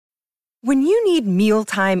When you need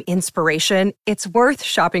mealtime inspiration, it's worth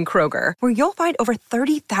shopping Kroger, where you'll find over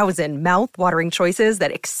 30,000 mouth-watering choices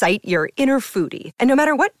that excite your inner foodie. And no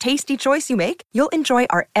matter what tasty choice you make, you'll enjoy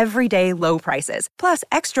our everyday low prices, plus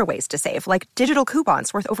extra ways to save, like digital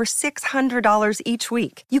coupons worth over $600 each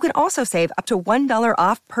week. You can also save up to $1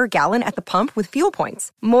 off per gallon at the pump with fuel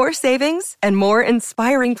points. More savings and more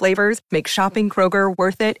inspiring flavors make shopping Kroger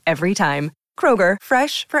worth it every time. Kroger,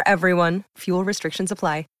 fresh for everyone. Fuel restrictions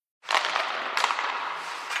apply.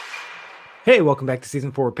 Hey, welcome back to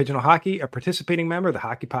Season 4 of Pigeonhole Hockey, a participating member of the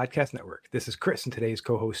Hockey Podcast Network. This is Chris and today's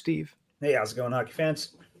co-host Steve. Hey, how's it going, hockey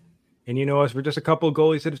fans? And you know us, we're just a couple of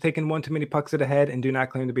goalies that have taken one too many pucks at the head and do not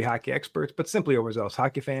claim to be hockey experts, but simply overzealous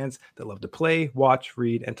hockey fans that love to play, watch,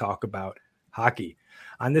 read, and talk about hockey.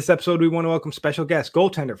 On this episode, we want to welcome special guest,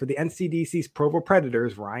 goaltender for the NCDC's Provo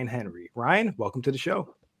Predators, Ryan Henry. Ryan, welcome to the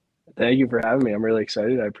show. Thank you for having me. I'm really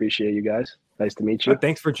excited. I appreciate you guys. Nice to meet you.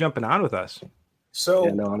 Thanks for jumping on with us. So,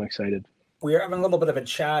 I'm excited. We're having a little bit of a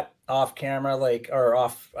chat off camera, or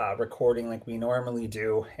off recording like we normally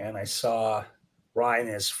do. And I saw Ryan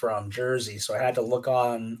is from Jersey. So I had to look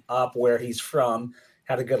up where he's from.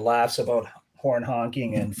 Had a good laughs about horn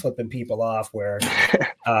honking and flipping people off, where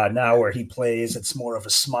now where he plays, it's more of a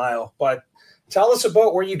smile. But tell us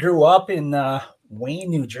about where you grew up in Wayne,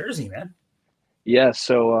 New Jersey, man. Yeah.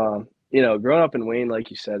 So, growing up in Wayne, like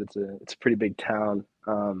you said, it's a pretty big town.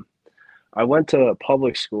 I went to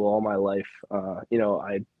public school all my life.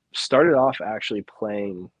 I started off actually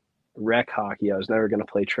playing rec hockey. I was never going to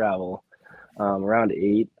play travel. Around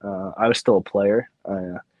 8, I was still a player.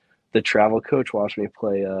 The travel coach watched me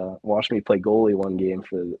play goalie one game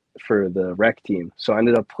for the rec team. So I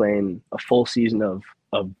ended up playing a full season of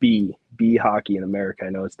B hockey in America. I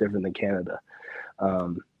know it's different than Canada. I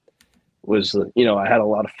had a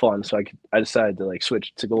lot of fun, so I decided to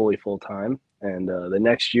switch to goalie full time. And the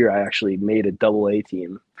next year, I actually made a AA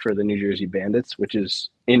team for the New Jersey Bandits, which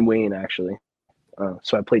is in Wayne, actually.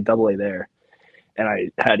 So I played AA there, and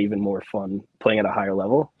I had even more fun playing at a higher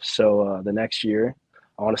level. So the next year,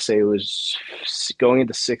 I want to say it was going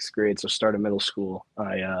into 6th grade, so start of middle school,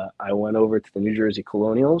 I went over to the New Jersey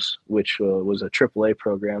Colonials, which was a AAA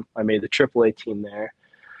program. I made the AAA team there,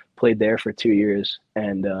 played there for 2 years.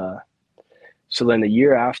 And so then the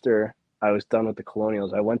year after I was done with the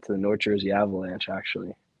Colonials, I went to the North Jersey Avalanche,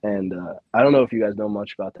 actually. And I don't know if you guys know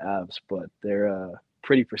much about the Avs, but they're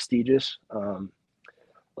pretty prestigious.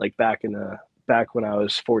 Back when I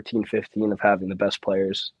was 14, 15, of having the best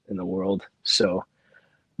players in the world. So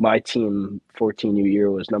my team, 14U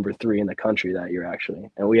year, was number 3 in the country that year, actually.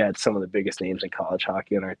 And we had some of the biggest names in college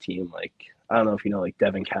hockey on our team. I don't know if you know,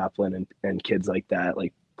 Devin Kaplan and kids like that,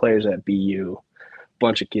 players at BU,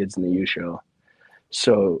 bunch of kids in the U show.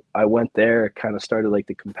 So I went there, kind of started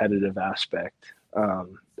the competitive aspect. I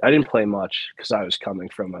didn't play much because I was coming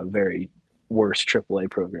from a very worse AAA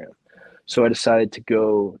program. So I decided to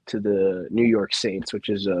go to the New York Saints, which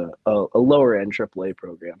is a lower end AAA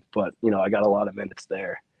program. But, I got a lot of minutes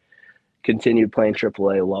there. Continued playing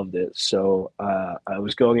AAA, loved it. So I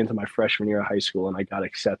was going into my freshman year of high school, and I got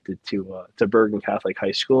accepted to Bergen Catholic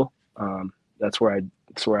High School. That's where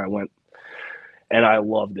I went. And I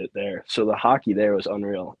loved it there. So the hockey there was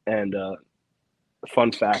unreal. And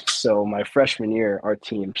fun fact, so my freshman year, our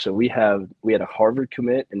team, so we had a Harvard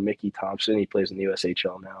commit and Mickey Thompson. He plays in the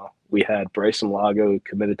USHL now. We had Bryson Lago, who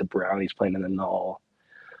committed to Brown. He's playing in the Null.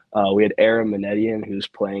 We had Aaron Manetian, who's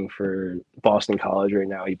playing for Boston College right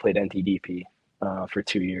now. He played NTDP for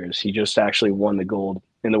 2 years. He just actually won the gold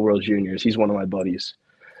in the World Juniors. He's one of my buddies.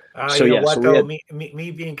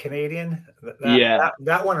 Me being Canadian,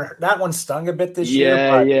 that one stung a bit this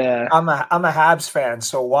year. But yeah. I'm a Habs fan,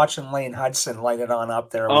 so watching Lane Hudson light it on up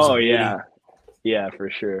there. Yeah, for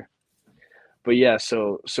sure. But yeah,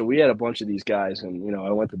 so we had a bunch of these guys, and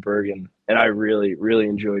I went to Bergen, and I really, really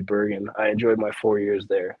enjoyed Bergen. I enjoyed my 4 years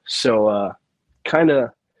there. So kind of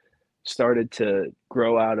started to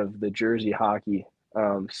grow out of the Jersey hockey.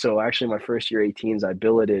 So actually, my first year 18s, I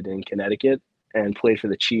billeted in Connecticut and played for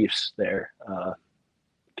the Chiefs there.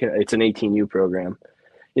 It's an 18U program.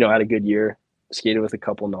 I had a good year, skated with a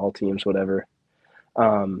couple Null teams, whatever.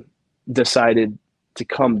 Decided to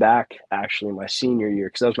come back actually my senior year,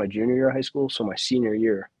 because that was my junior year of high school. So my senior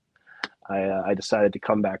year, I decided to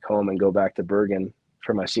come back home and go back to Bergen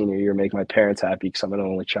for my senior year, make my parents happy because I'm an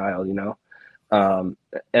only child,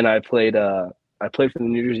 And I played for the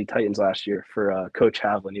New Jersey Titans last year for Coach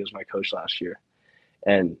Havlin. He was my coach last year.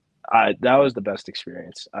 And that was the best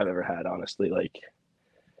experience I've ever had, honestly.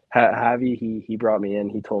 Javi, he brought me in.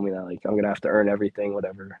 He told me that I'm gonna have to earn everything,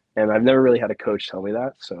 whatever. And I've never really had a coach tell me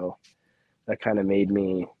that, so that kind of made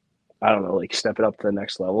me I don't know, like step it up to the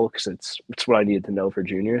next level, because it's what I needed to know for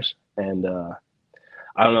juniors. And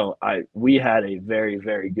I don't know, we had a very,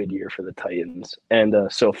 very good year for the Titans. And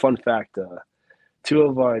so fun fact, two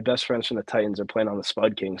of my best friends from the Titans are playing on the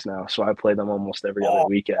Spud Kings now, so I play them almost every other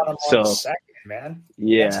weekend. So second, man.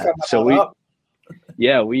 yeah, so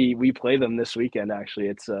we play them this weekend. Actually,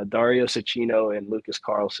 it's Dario Cecchino and Lucas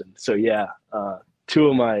Carlson. So yeah, two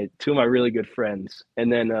of my really good friends.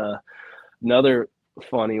 And then another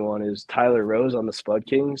funny one is Tyler Rose on the Spud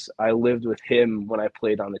Kings. I lived with him when I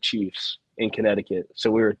played on the Chiefs in Connecticut,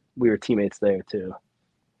 so we were teammates there too.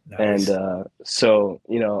 Nice. And so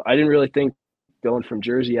I didn't really think, going from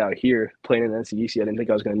Jersey out here playing in the NCDC, I didn't think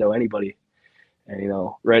I was going to know anybody. And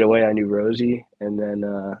right away I knew Rosie, and then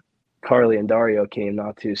Carly and Dario came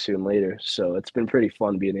not too soon later. So it's been pretty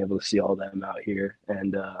fun being able to see all them out here.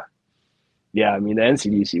 And yeah, I mean, the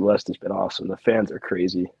NCDC West has been awesome. The fans are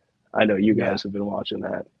crazy. I know you guys have been watching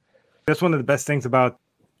that. That's one of the best things about,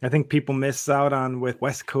 I think people miss out on with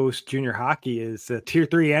West Coast junior hockey, is tier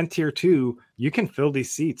 3 and tier 2. You can fill these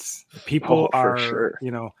seats. People are, sure.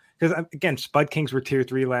 Because again, Spud Kings were tier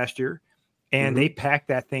 3 last year, and they packed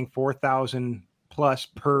that thing 4,000 plus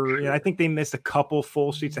per. I think they missed a couple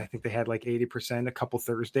full seats. I think they had like 80% a couple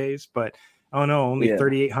Thursdays, but only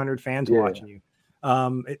 3,800 fans watching you.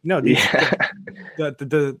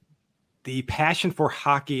 The passion for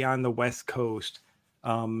hockey on the West Coast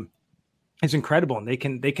is incredible, and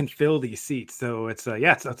they can fill these seats. So it's a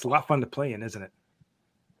lot of fun to play in, isn't it?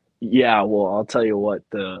 Yeah, well, I'll tell you what,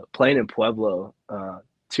 the playing in Pueblo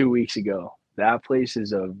 2 weeks ago, that place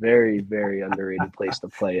is a very, very underrated place to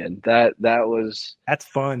play in. That's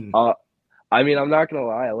fun. I mean, I'm not gonna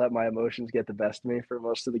lie, I let my emotions get the best of me for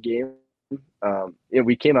most of the game.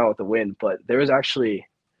 We came out with a win, but there was actually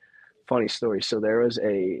funny story. So there was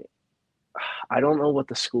I don't know what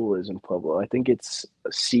the school is in Pueblo. I think it's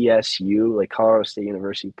CSU, like Colorado State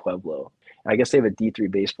University Pueblo. I guess they have a D3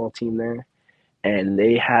 baseball team there, and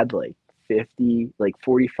they had like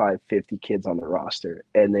 45, 50 kids on the roster,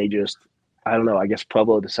 and they just, I don't know, I guess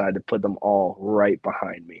Pueblo decided to put them all right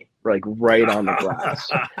behind me, like right on the glass.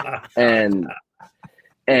 and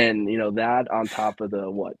that on top of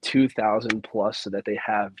the 2,000 plus so that they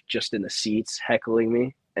have just in the seats heckling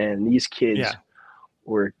me, and these kids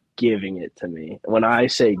were giving it to me. When I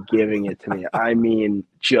say giving it to me, I mean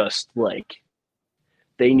just like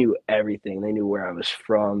they knew everything. They knew where I was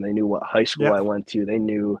from. They knew what high school I went to. They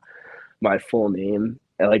knew my full name.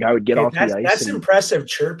 And like I would get off the ice. That's impressive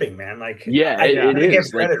chirping, man. Like it is.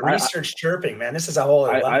 Give credit. Research chirping, man. This is a whole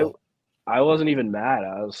other level. I wasn't even mad.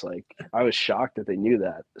 I was shocked that they knew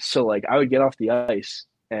that. So like I would get off the ice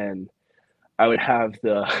and I would have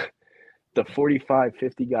the 45,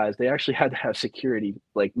 50 guys. They actually had to have security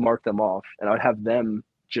like mark them off, and I would have them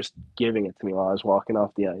just giving it to me while I was walking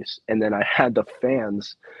off the ice. And then I had the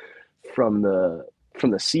fans from the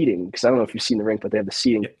seating, because I don't know if you've seen the rink, but they have the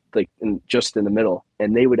seating like just in the middle,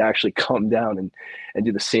 and they would actually come down and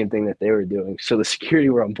do the same thing that they were doing. So the security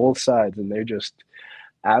were on both sides, and they're just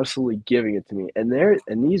absolutely giving it to me. And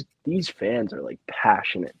these fans are like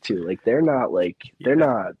passionate too. Like they're not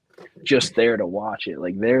just there to watch it.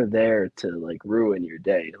 Like they're there to like ruin your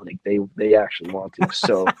day. Like they actually want to.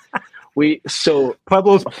 So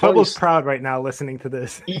Pueblo's proud right now listening to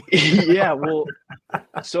this. Yeah, well,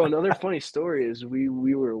 so another funny story is we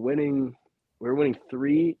were winning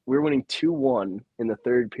 2-1 in the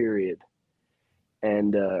third period.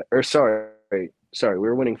 And we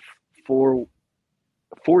were winning 4-2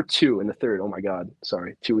 in the third. Oh my God,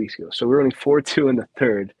 sorry, 2 weeks ago. So we were winning 4-2 in the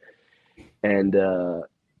third, and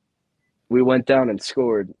we went down and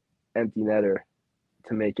scored empty netter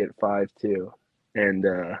to make it 5-2. And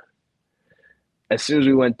as soon as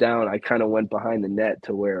we went down, I kind of went behind the net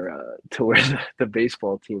to where the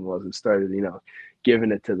baseball team was, and started,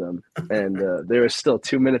 giving it to them. And there was still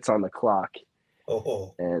 2 minutes on the clock.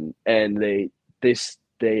 Oh. And they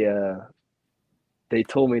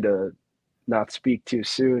told me to not speak too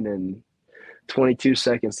soon. And 22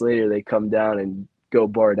 seconds later, they come down and go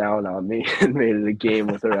bar down on me and made it a game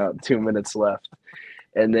with around 2 minutes left.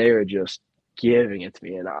 And they were just giving it to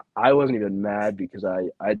me. And I wasn't even mad, because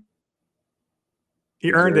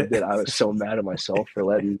you earned it. I was so mad at myself for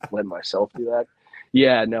letting myself do that.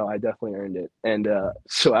 Yeah, no, I definitely earned it. And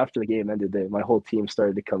so after the game ended, my whole team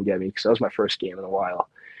started to come get me, because that was my first game in a while.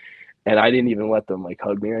 And I didn't even let them like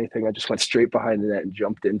hug me or anything. I just went straight behind the net and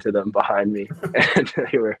jumped into them behind me. And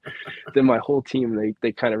then my whole team,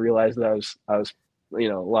 they kind of realized that I was a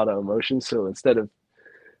lot of emotion. So instead of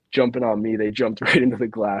jumping on me, they jumped right into the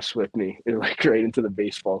glass with me, like right into the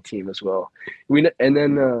baseball team as well.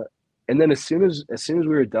 And And then as soon as we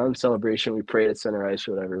were done celebration, we prayed at center ice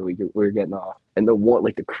or whatever. We were getting off, and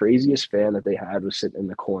the craziest fan that they had was sitting in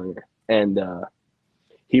the corner, and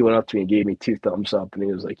he went up to me and gave me 2 thumbs up, and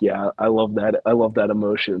he was like, "Yeah, I love that. I love that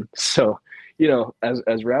emotion." So,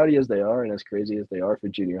 as rowdy as they are and as crazy as they are for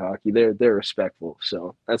junior hockey, they're respectful.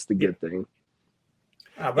 So that's the good thing.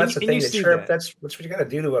 That's the thing. That's what you got to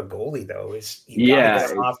do to a goalie, though. Is you got to get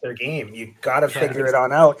them off their game. You got to figure it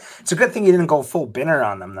on out. It's a good thing you didn't go full Binner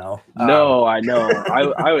on them, though. No, I know.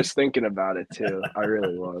 I was thinking about it too. I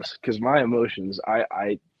really was, because my emotions.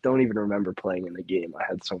 I don't even remember playing in the game. I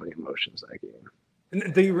had so many emotions that game.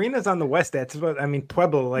 And the arena's on the west. That's what I mean.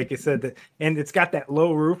 Pueblo, like you said, and it's got that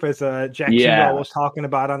low roof, as Jack Chimbal was talking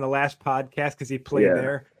about on the last podcast, because he played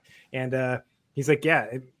there, and he's like,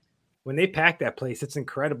 when they pack that place, it's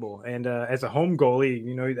incredible. And as a home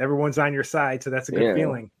goalie, everyone's on your side, so that's a good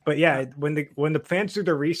feeling. But when the fans do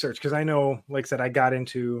their research, because I know, like I said, I got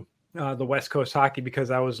into the West Coast hockey because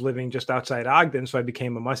I was living just outside Ogden, so I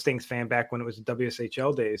became a Mustangs fan back when it was the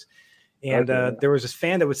WSHL days. And there was this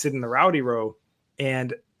fan that would sit in the rowdy row,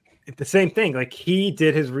 and the same thing. Like, he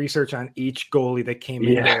did his research on each goalie that came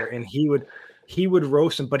in there, and he would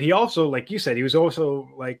roast him, but he also, like you said, he was also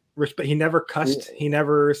like respect. He never cussed. He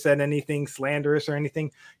never said anything slanderous or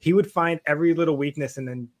anything. He would find every little weakness and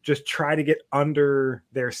then just try to get under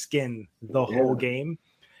their skin the whole game.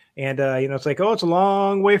 And it's like, oh, it's a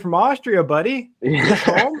long way from Austria, buddy.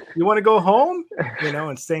 Home? You want to go home?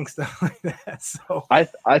 And saying stuff like that. So I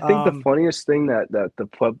think the funniest thing that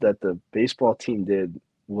the baseball team did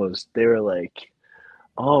was they were like,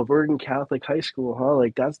 "Oh, Bergen Catholic High School, huh?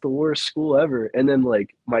 Like, that's the worst school ever." And then,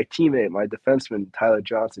 like, my teammate, my defenseman, Tyler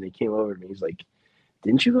Johnson, he came over to me. He's like,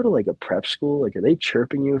 "Didn't you go to, like, a prep school? Like, are they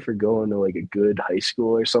chirping you for going to, like, a good high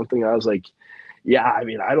school or something?" I was like, "Yeah, I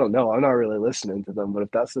mean, I don't know. I'm not really listening to them. But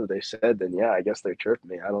if that's what they said, then, yeah, I guess they're chirping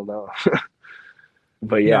me. I don't know."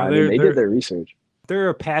 But, yeah, they did their research. They're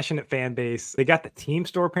a passionate fan base. They got the team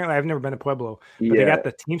store, apparently. I've never been to Pueblo, but they got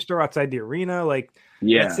the team store outside the arena. Like,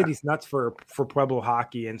 that city's nuts for Pueblo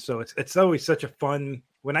hockey. And so it's always such a fun,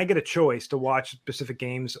 when I get a choice to watch specific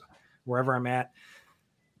games wherever I'm at,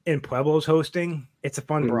 and Pueblo's hosting, it's a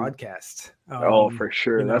fun broadcast. For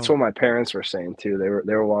sure. That's what my parents were saying too.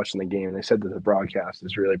 They were watching the game. They said that the broadcast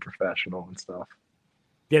is really professional and stuff.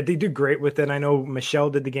 Yeah, they do great with it. I know Michelle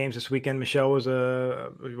did the games this weekend. Michelle was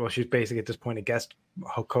she's basically at this point a guest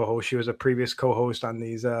co-host. She was a previous co-host on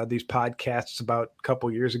these podcasts about a couple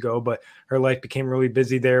years ago, but her life became really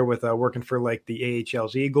busy there with working for like the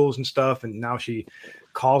AHL's Eagles and stuff. And now she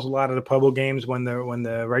calls a lot of the Pueblo games when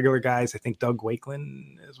the regular guys, I think Doug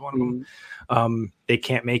Wakeland is one of them, they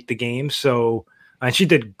can't make the game. So, and she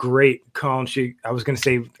did great calling. I was going to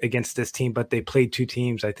say against this team, but they played 2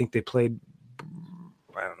 teams. I think they played,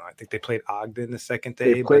 I don't know. I think they played Ogden the second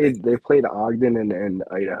day. They played Ogden and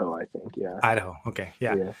Idaho, I think. Yeah. Idaho. Okay.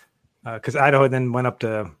 Yeah. Because Idaho then went up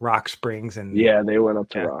to Rock Springs and they went up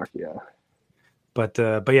to Rock. Yeah. But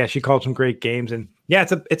yeah, she called some great games, and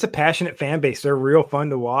it's a passionate fan base. They're real fun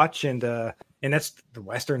to watch, and that's the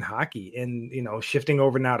Western hockey. And shifting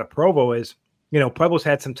over now to Provo is, Pueblo's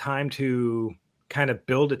had some time to kind of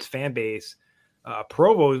build its fan base.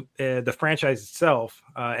 Provo, the franchise itself,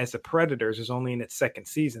 as the Predators, is only in its 2nd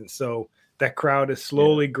season. So that crowd is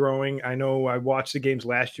slowly growing. I know I watched the games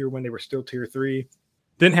last year when they were still Tier 3.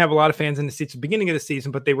 Didn't have a lot of fans in the seats at the beginning of the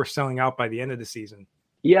season, but they were selling out by the end of the season.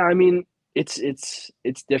 Yeah, I mean, it's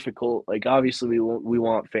difficult. Like, obviously we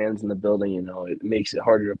want fans in the building, it makes it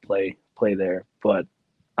harder to play there. But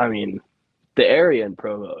I mean, the area in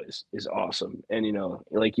Provo is awesome. And,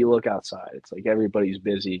 like, you look outside, it's like everybody's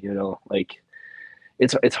busy, like,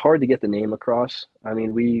 it's hard to get the name across. I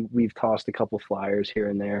mean, we've tossed a couple flyers here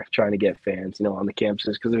and there trying to get fans, on the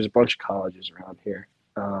campuses, because there's a bunch of colleges around here.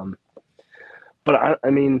 But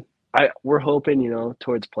we're hoping,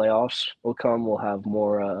 towards playoffs will come, we'll have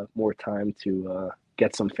more time to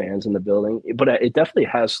get some fans in the building. But it definitely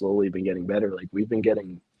has slowly been getting better. Like, we've been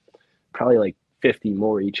getting probably like 50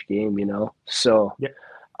 more each game, So. Yeah.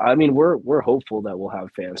 I mean, we're hopeful that we'll have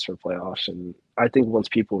fans for playoffs, and I think once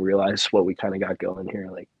people realize what we kind of got going here,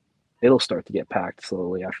 like, it'll start to get packed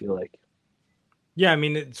slowly, I feel like. Yeah, I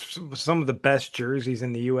mean, it's some of the best jerseys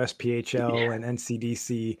in the USPHL and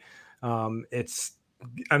NCDC. It's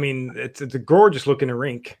a gorgeous looking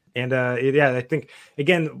rink, and I think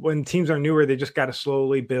again, when teams are newer, they just got to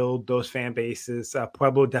slowly build those fan bases.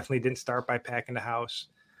 Pueblo definitely didn't start by packing the house.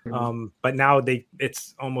 But now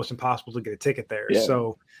it's almost impossible to get a ticket there. Yeah.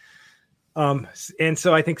 So, and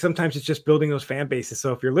so I think sometimes it's just building those fan bases.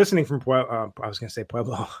 So if you're listening from Pueblo, I was going to say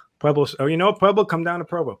Pueblo, Pueblo, Pueblo, come down to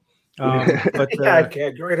Provo. Yeah,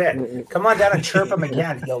 okay, go right ahead. Come on down and chirp him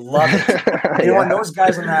again. You'll love it. You know, and those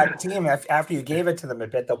guys on that team, after you gave it to them a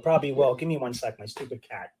bit, they'll probably, well, give me 1 sec, my stupid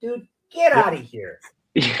cat. Dude, get out of here.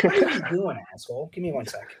 What are you doing, asshole? Give me 1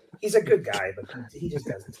 sec. He's a good guy, but he just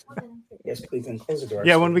doesn't. Yes, please, and close the door.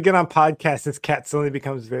 Yeah, when we get on podcasts, this cat suddenly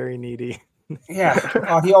becomes very needy.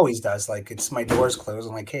 Yeah, he always does. Like, it's my door's closed.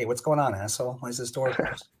 I'm like, hey, what's going on, asshole? Why is this door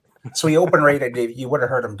closed? So he open rated, you would have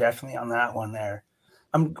heard him definitely on that one there.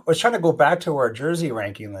 I was trying to go back to our jersey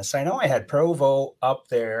ranking list. I know I had Provo up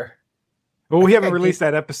there. Well, we haven't released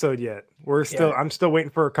that episode yet. I'm still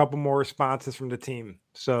waiting for a couple more responses from the team.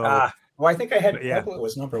 So, well, I think I had Pueblo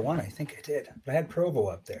was number 1. I think I did. But I had Provo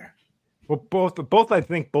up there. Well, both. I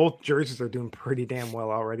think both jerseys are doing pretty damn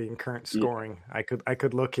well already in current scoring. I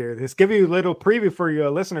could look here. Just give you a little preview for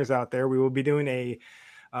your listeners out there. We will be doing a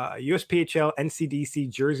USPHL NCDC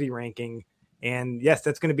jersey ranking, and yes,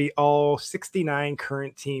 that's going to be all 69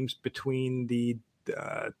 current teams between the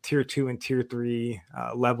tier 2 and tier 3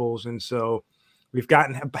 levels. And so we've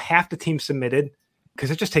gotten half the team submitted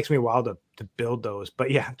because it just takes me a while to build those.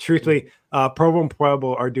 But yeah, truthfully, Provo and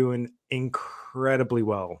Pueblo are doing incredibly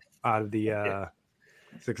well out of the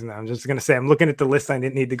 6 and 9. I'm just going to say, I'm looking at the list. I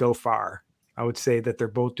didn't need to go far. I would say that they're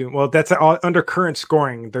both doing well. That's under current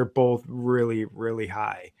scoring. They're both really, really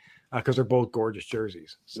high because they're both gorgeous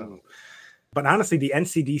jerseys. So, but honestly, the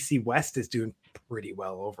NCDC West is doing pretty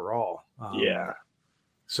well overall.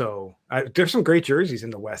 So there's some great jerseys in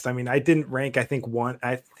the West. I mean, I didn't rank. I think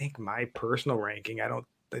my personal ranking. I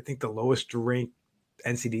think the lowest ranked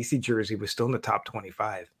NCDC jersey was still in the top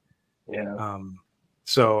 25. Yeah.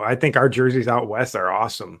 So I think our jerseys out West are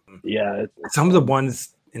awesome. Yeah. Some of the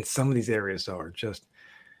ones in some of these areas though are just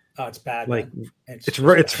it's bad. Like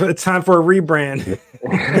it's time for a rebrand.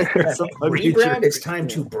 Rebrand. It's time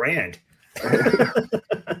to brand.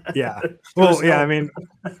 Yeah. Well, yeah. I mean,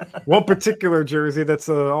 one particular jersey that's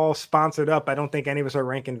all sponsored up. I don't think any of us are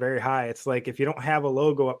ranking very high. It's like if you don't have a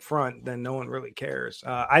logo up front, then no one really cares.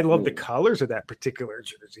 I love the colors of that particular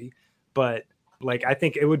jersey, but like I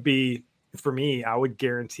think it would be. For me, I would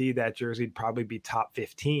guarantee that jersey would probably be top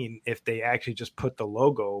 15 if they actually just put the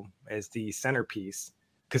logo as the centerpiece.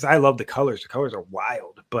 Because I love the colors. The colors are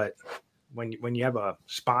wild. But when you have a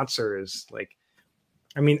sponsor is like,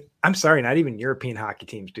 I mean, I'm sorry, not even European hockey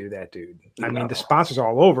teams do that, dude. I mean, the sponsors are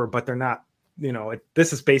all over, but they're not. You know,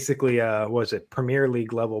 this is basically Premier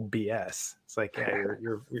League level BS. It's like, yeah,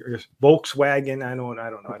 you're Volkswagen. I don't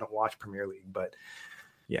know. I don't watch Premier League, but.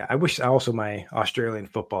 Yeah, I wish also my Australian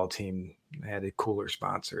football team had a cooler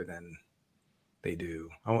sponsor than they do.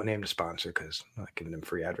 I won't name the sponsor because I'm not giving them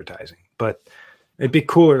free advertising. But it'd be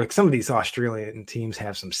cooler. Like some of these Australian teams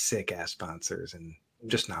have some sick ass sponsors, and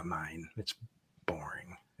just not mine. It's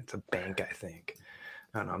boring. It's a bank, I think.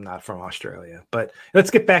 I don't know. I'm not from Australia, but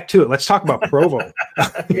let's get back to it. Let's talk about Provo.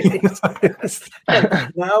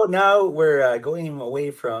 Now we're going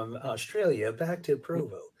away from Australia back to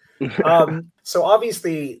Provo. So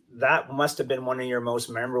obviously that must have been one of your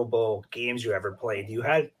most memorable games you ever played.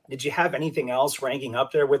 Did you have anything else ranking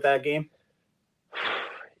up there with that game?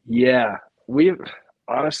 Yeah, we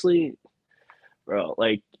honestly, bro,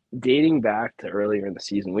 like dating back to earlier in the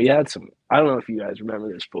season, we had some, I don't know if you guys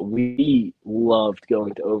remember this, but we loved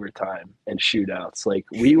going to overtime and shootouts. Like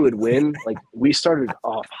we would win, like we started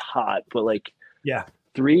off hot, but like, yeah.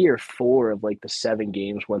 3 or 4 of like the 7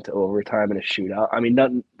 games went to overtime and a shootout. I mean,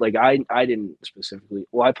 nothing like I didn't specifically.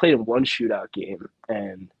 Well, I played in one shootout game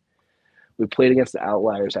and we played against the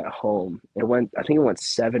Outliers at home. I think it went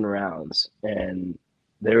 7 rounds and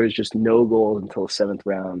there was just no goals until the 7th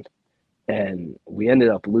round and we ended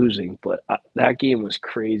up losing. But that game was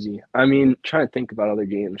crazy. I mean, trying to think about other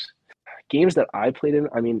games that I played in.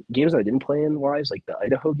 I mean, games that I didn't play in wise, like the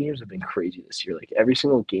Idaho games have been crazy this year. Like every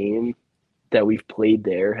single game that we've played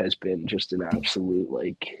there has been just an absolute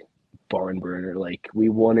like barn burner. Like we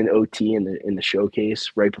won an OT in the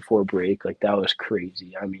showcase right before break. Like that was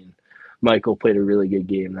crazy. I mean, Michael played a really good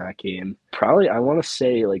game that game. Probably I want to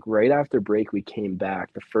say like right after break we came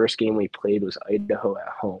back. The first game we played was Idaho at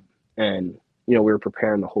home. And you know, we were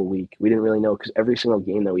preparing the whole week. We didn't really know because every single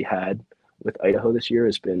game that we had with Idaho this year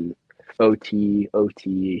has been OT,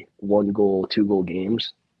 1 goal, 2 goal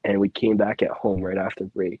games. And we came back at home right after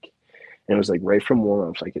break. And it was like right from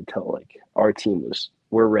warm-ups, I could tell like our team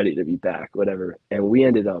we're ready to be back, whatever. And we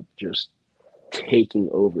ended up just taking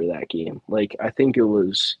over that game. Like I think it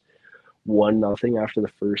was 1-0 after the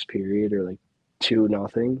first period or like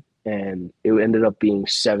 2-0. And it ended up being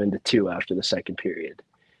 7-2 after the second period.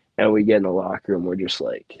 And we get in the locker room, we're just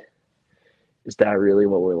like, is that really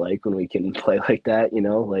what we're like when we can play like that? You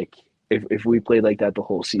know, like if we played like that the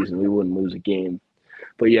whole season, we wouldn't lose a game.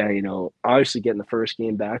 But yeah, obviously getting the first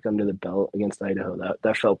game back under the belt against Idaho,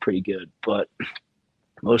 that felt pretty good. But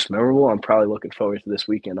most memorable, I'm probably looking forward to this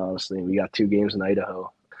weekend, honestly. We got 2 games in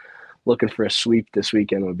Idaho. Looking for a sweep this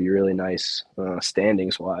weekend would be really nice.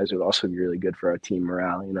 Standings-wise, it would also be really good for our team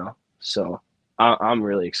morale, So I'm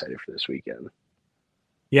really excited for this weekend.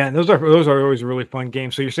 Yeah, and those are always really fun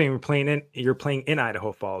games. So you're saying you're playing in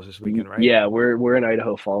Idaho Falls this weekend, right? Yeah, we're in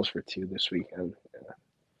Idaho Falls for 2 this weekend.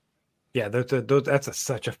 Yeah, that's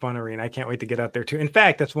such a fun arena. I can't wait to get out there too. In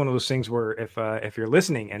fact, that's one of those things where if you're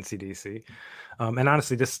listening, NCDC, and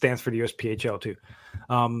honestly, this stands for the USPHL too.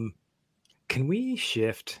 Can we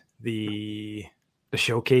shift the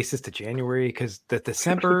showcases to January? Because the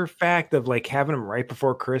December fact of like having them right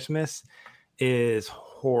before Christmas is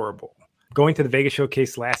horrible. Going to the Vegas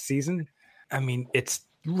showcase last season, I mean, it's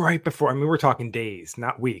right before. I mean, we're talking days,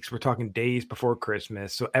 not weeks. We're talking days before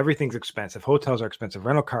Christmas. So everything's expensive. Hotels are expensive.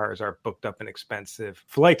 Rental cars are booked up and expensive.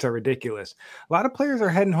 Flights are ridiculous. A lot of players are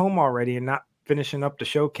heading home already and not finishing up the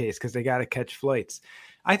showcase because they got to catch flights.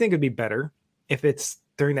 I think it'd be better if it's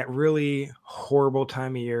during that really horrible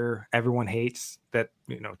time of year everyone hates that,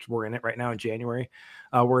 we're in it right now in January,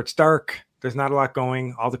 where it's dark. There's not a lot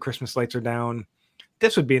going. All the Christmas lights are down.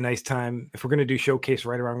 This would be a nice time if we're going to do showcase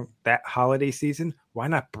right around that holiday season. Why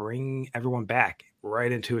not bring everyone back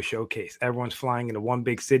right into a showcase? Everyone's flying into one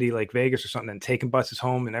big city like Vegas or something and taking buses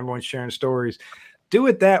home and everyone's sharing stories. Do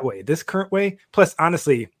it that way, this current way. Plus,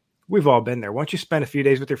 honestly, we've all been there. Once you spend a few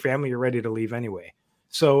days with your family, you're ready to leave anyway.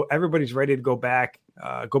 So everybody's ready to go back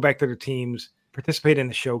to their teams, participate in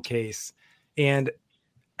the showcase, and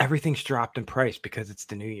everything's dropped in price because it's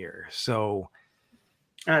the new year. So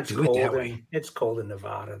it's cold in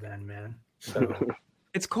Nevada then, man. So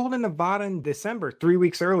it's cold in Nevada in December, 3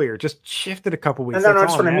 weeks earlier. Just shifted a couple weeks. No,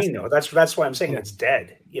 that's what I mean, though. That's why I'm saying it's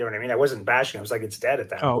dead. You know what I mean? I wasn't bashing. I was like, it's dead at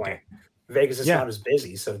that point. Okay. Vegas is not as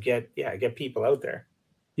busy, so get people out there.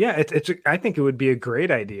 Yeah, I think it would be a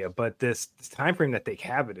great idea, but this time frame that they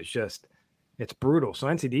have it's brutal. So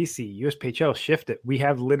NCDC, USPHL shifted. We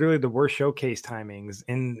have literally the worst showcase timings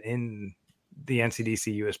in the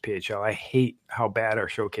NCDC USPHL. I hate how bad our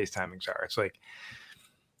showcase timings are. It's like,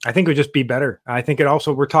 I think it would just be better. I think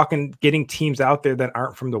we're talking getting teams out there that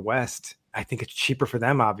aren't from the West. I think it's cheaper for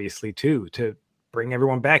them, obviously, too, to bring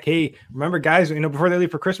everyone back. Hey, remember, guys, before they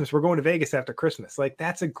leave for Christmas, we're going to Vegas after Christmas. Like,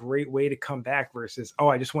 that's a great way to come back versus,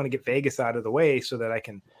 I just want to get Vegas out of the way so that I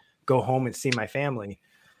can go home and see my family.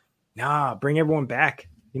 Nah, bring everyone back.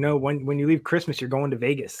 When you leave Christmas, you're going to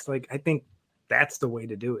Vegas. Like, I think that's the way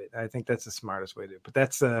to do it. I think that's the smartest way to do it. But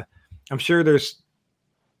that's I'm sure there's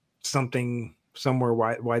something somewhere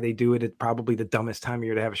why they do it at probably the dumbest time of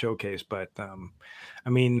year to have a showcase. But I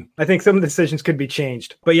think some of the decisions could be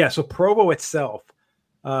changed. But yeah, so Provo itself,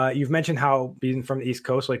 you've mentioned how being from the East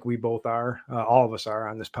Coast, like we both are, all of us are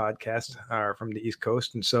on this podcast, are from the East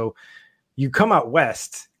Coast. And so you come out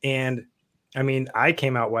West, and I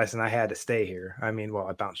came out West and I had to stay here. I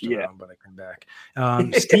bounced around, but I came back.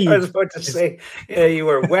 Steve, I was about to say, you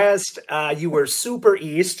were West, you were super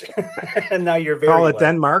East, and now you're very call it West.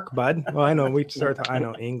 Denmark, bud. Well, I know I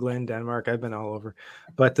know England, Denmark. I've been all over,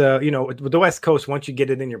 but with the West Coast, once you get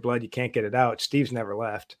it in your blood, you can't get it out. Steve's never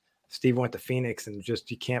left. Steve went to Phoenix, and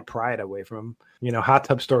you can't pry it away from him. Hot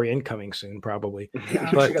tub story incoming soon, probably. Yeah,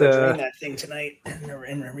 I'm actually gonna drain that thing tonight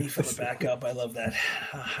and refill it back up. I love that.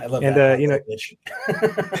 I love that.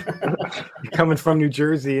 Coming from New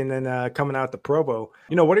Jersey and then coming out to Provo.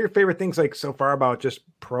 What are your favorite things like so far about just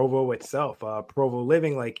Provo itself? Provo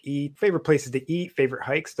living, like favorite places to eat, favorite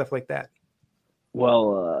hikes, stuff like that.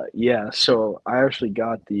 Well, yeah. So I actually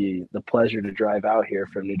got the pleasure to drive out here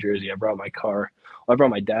from New Jersey. I brought my car. I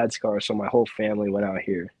brought my dad's car, so my whole family went out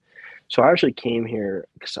here. So I actually came here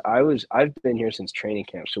because I've been here since training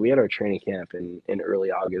camp. So we had our training camp in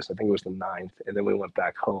early August. I think it was the 9th, and then we went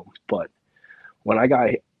back home. But when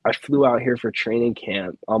I flew out here for training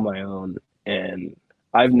camp on my own, and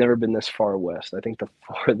I've never been this far west. I think the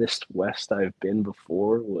farthest west I've been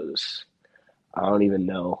before was, I don't even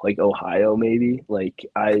know, like Ohio maybe.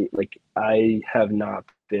 I have not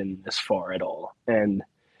been this far at all. And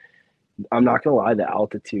I'm not gonna lie, the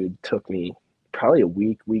altitude took me probably a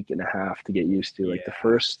week and a half to get used to. Like the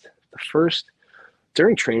first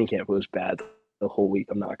during training camp, it was bad the whole week.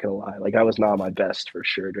 I'm not gonna lie. Like I was not my best for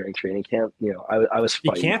sure during training camp. I was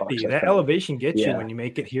fighting. You can't be. That elevation gets you when you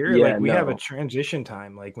make it here. Yeah, we have a transition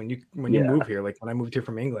time. Like when you move here, like when I moved here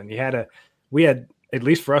from England, we had at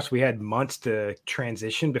least for us, we had months to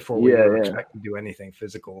transition before we were expected to do anything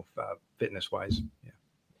physical, fitness wise.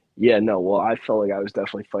 Yeah, no. Well, I felt like I was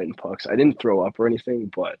definitely fighting pucks. I didn't throw up or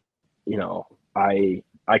anything, but I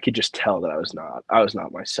I could just tell that I was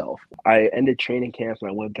not myself. I ended training camp and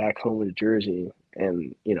I went back home to Jersey,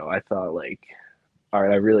 and I thought like, all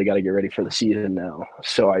right, I really got to get ready for the season now.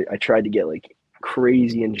 So I tried to get like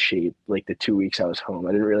crazy in shape like the 2 weeks I was home.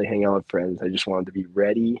 I didn't really hang out with friends. I just wanted to be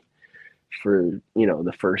ready for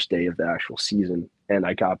the first day of the actual season. And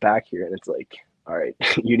I got back here and it's like, all right,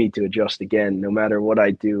 you need to adjust again. No matter what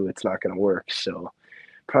I do, it's not going to work. So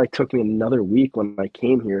probably took me another week when I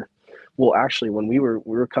came here. Well, actually, when we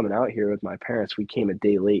were coming out here with my parents, we came a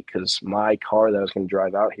day late because my car that I was going to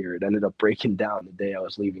drive out here, it ended up breaking down the day I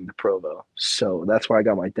was leaving to Provo. So that's why I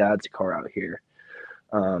got my dad's car out here.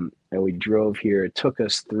 And we drove here. It took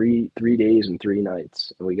us three days and 3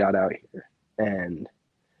 nights, and we got out here. And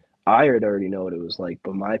I had already know what it was like,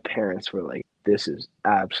 but my parents were like, "This is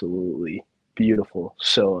absolutely beautiful."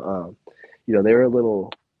 So, they were a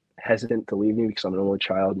little hesitant to leave me because I'm an only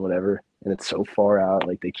child and whatever, and it's so far out,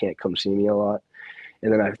 like they can't come see me a lot.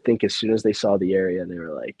 And then I think as soon as they saw the area, they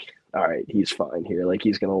were like, all right, he's fine here, like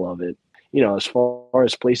he's gonna love it. As far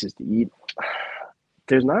as places to eat,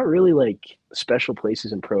 there's not really like special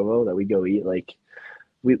places in Provo that we go eat. Like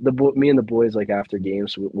me and the boys, like after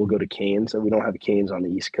games we'll go to Cane's, and we don't have Cane's on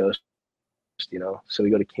the East Coast, so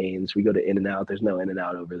we go to Cane's, we go to In-N-Out. There's no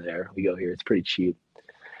In-N-Out over there. We go here, it's pretty cheap.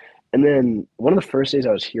 And then one of the first days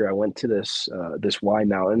I was here, I went to this Y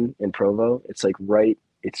Mountain in Provo. It's like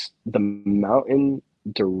it's the mountain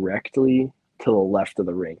directly to the left of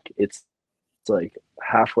the rink. It's like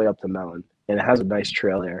halfway up the mountain, and it has a nice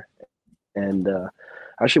trail there. And I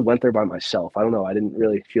actually went there by myself. I don't know. I didn't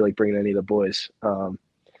really feel like bringing any of the boys.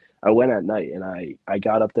 I went at night, and I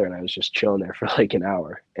got up there, and I was just chilling there for like an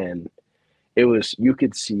hour. And you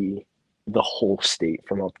could see the whole state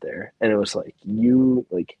from up there. And it was like, you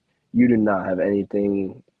do not have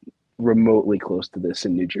anything remotely close to this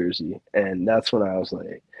in New Jersey. And that's when I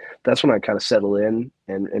kind of settled in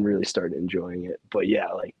and really started enjoying it. But yeah,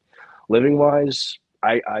 like living wise,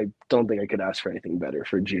 I don't think I could ask for anything better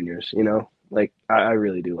for juniors, like I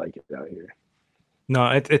really do like it out here. No,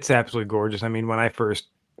 it's absolutely gorgeous. I mean, when I first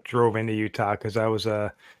drove into Utah, because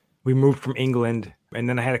we moved from England, and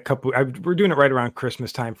then I had we're doing it right around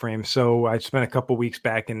Christmas time frame. So I spent a couple weeks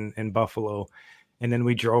back in Buffalo, and then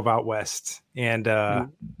we drove out west. And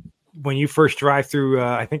when you first drive through,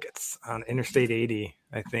 I think it's on Interstate 80,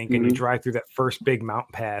 I think, and you drive through that first big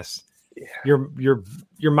mountain pass, your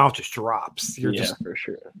mouth just drops. You're just for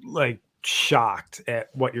sure like shocked at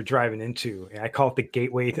what you're driving into. And I call it the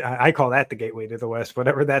gateway. I call that the gateway to the West,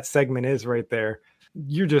 whatever that segment is right there.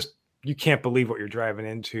 You can't believe what you're driving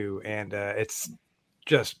into. And it's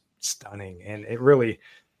just stunning. And it really,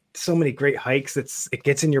 so many great hikes. It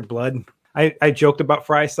gets in your blood. I joked about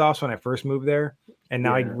fry sauce when I first moved there, and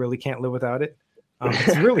now I really can't live without it.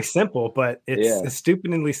 It's really simple, but it's as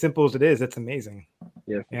stupidly simple as it is. It's amazing.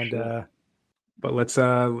 Yeah. Sure. But let's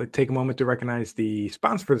take a moment to recognize the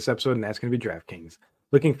sponsor for this episode, and that's going to be DraftKings.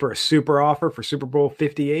 Looking for a super offer for Super Bowl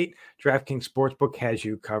 58? DraftKings Sportsbook has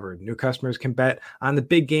you covered. New customers can bet on the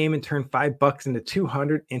big game and turn $5 into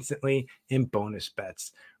 $200 instantly in bonus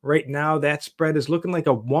bets. Right now, that spread is looking like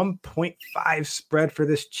a 1.5 spread for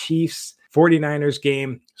this Chiefs 49ers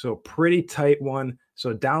game. So pretty tight one.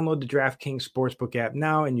 So download the DraftKings Sportsbook app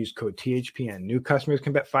now and use code THPN. New customers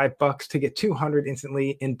can bet $5 to get $200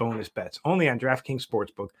 instantly in bonus bets. Only on DraftKings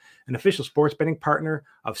Sportsbook, an official sports betting partner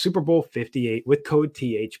of Super Bowl 58 with code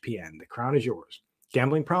THPN. The crown is yours.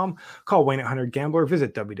 Gambling problem? Call 1-800-GAMBLER.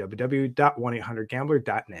 Visit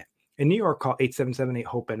www.1800gambler.net. In New York, call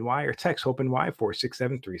 877-8-HOPE-NY or text HOPE-NY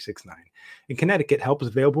 467-369. In Connecticut, help is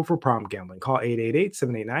available for problem gambling. Call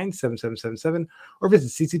 888-789-7777 or visit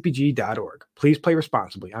ccpg.org. Please play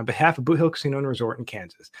responsibly. On behalf of Boot Hill Casino and Resort in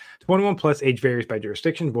Kansas. 21 plus, age varies by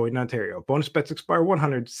jurisdiction, void in Ontario. Bonus bets expire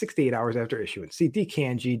 168 hours after issuance. See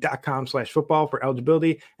dkng.com/football for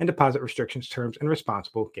eligibility and deposit restrictions, terms, and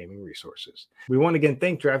responsible gaming resources. We want to again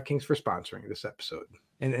thank DraftKings for sponsoring this episode.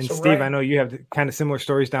 And so Steve, Ryan, I know you have kind of similar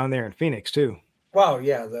stories down there in Phoenix too. Well,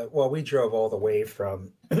 yeah. We drove all the way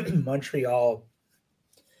from Montreal,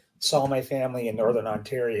 saw my family in Northern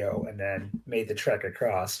Ontario, and then made the trek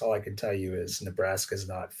across. All I can tell you is Nebraska is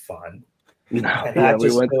not fun. No, yeah,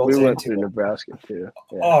 we went through Nebraska too.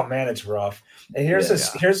 Yeah. Oh man, it's rough. And here's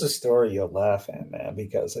a story you'll laugh at, man,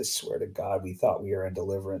 because I swear to God, we thought we were in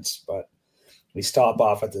Deliverance, but we stopped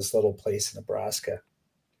off at this little place in Nebraska,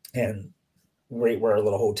 and right where our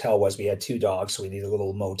little hotel was, we had 2 dogs, so we need a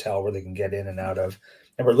little motel where they can get in and out of.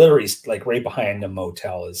 And we're literally like right behind the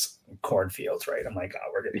motel is cornfields, right? I'm like,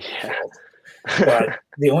 oh, we're gonna be killed. But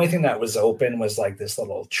the only thing that was open was like this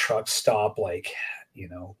little truck stop, like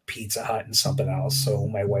Pizza Hut and something else. So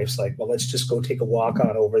my wife's like, well, let's just go take a walk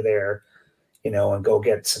on over there, and go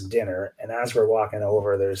get some dinner. And as we're walking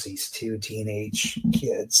over, there's these two teenage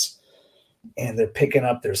kids, and they're picking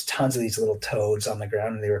up, there's tons of these little toads on the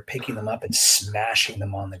ground, and they were picking them up and smashing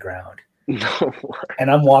them on the ground. No. And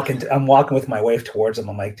I'm walking with my wife towards them.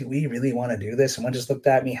 I'm like, do we really want to do this? And one just looked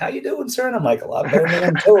at me, how you doing, sir? And I'm like, a lot better than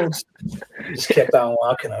them toads. Just kept on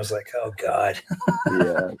walking. I was like, oh God.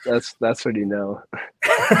 Yeah, that's what you know.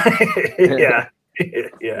 Yeah.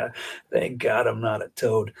 Yeah. Thank God I'm not a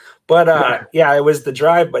toad. But yeah, it was the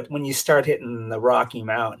drive. But when you start hitting the Rocky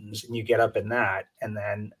Mountains and you get up in that, and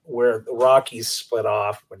then where the Rockies split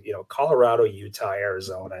off, when Colorado, Utah,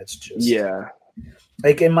 Arizona, it's just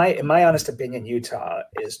like in my honest opinion, Utah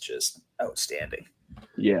is just outstanding.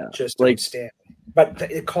 Yeah. Just like outstanding.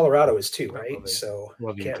 But Colorado is too, right? So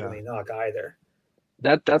Love can't Utah. really knock either.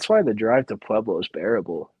 That's why the drive to Pueblo is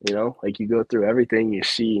bearable, like you go through everything, you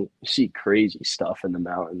see crazy stuff in the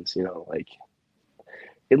mountains, like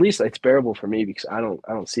at least it's bearable for me because I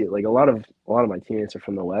don't see it. Like a lot of my teammates are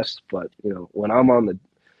from the West, but when I'm on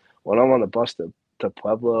the bus to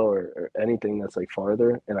Pueblo or anything that's like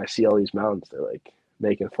farther and I see all these mountains, they're like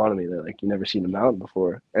making fun of me. They're like, you never seen a mountain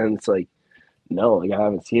before. And it's like, no, like I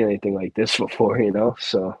haven't seen anything like this before,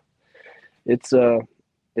 so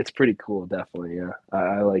it's pretty cool, definitely. Yeah,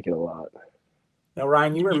 I like it a lot. Now,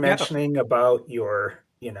 Ryan, you were mentioning about your,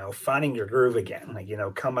 finding your groove again, like,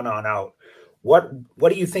 coming on out. What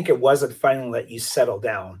do you think it was that finally let you settle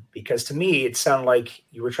down? Because to me, it sounded like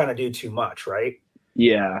you were trying to do too much, right?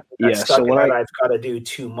 Yeah. So when I've got to do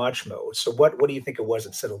too much mode. So what do you think it was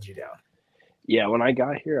that settled you down? Yeah, when I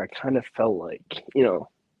got here, I kind of felt like,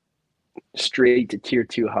 straight to tier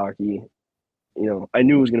 2 hockey. I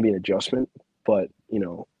knew it was going to be an adjustment, but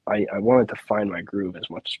I wanted to find my groove as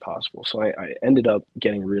much as possible. So I ended up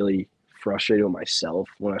getting really frustrated with myself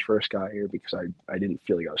when I first got here because I didn't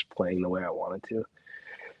feel like I was playing the way I wanted to.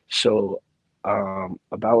 So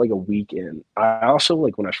about like a week in, I also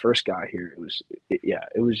like when I first got here,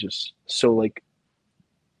 it was just so like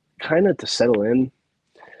kind of to settle in.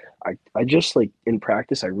 I just like in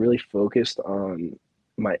practice, I really focused on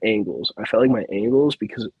my angles. I felt like my angles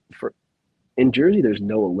because in Jersey, there's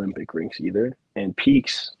no Olympic rinks either. And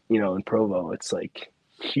Peaks, in Provo, it's like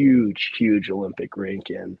huge Olympic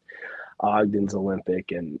rink, and Ogden's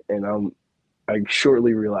Olympic. And I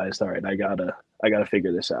shortly realized, all right, I gotta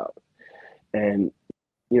figure this out. And,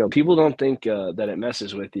 people don't think that it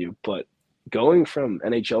messes with you, but going from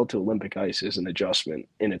NHL to Olympic ice is an adjustment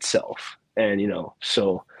in itself. And,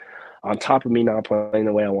 so on top of me not playing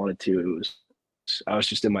the way I wanted to, I was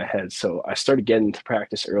just in my head. So I started getting to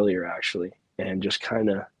practice earlier actually, and just kind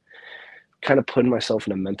of putting myself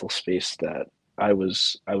in a mental space that I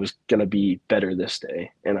was going to be better this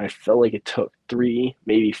day. And I felt like it took 3,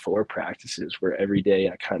 maybe 4 practices where every day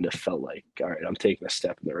I kind of felt like, all right, I'm taking a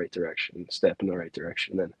step in the right direction.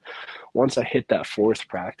 Then once I hit that 4th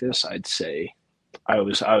practice, I'd say I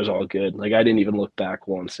was all good. Like I didn't even look back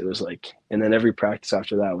once. It was like, and then every practice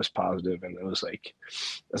after that was positive. And it was like,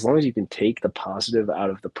 as long as you can take the positive out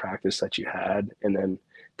of the practice that you had and then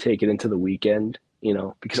take it into the weekend,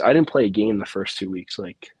 because I didn't play a game the first 2 weeks.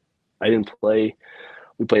 Like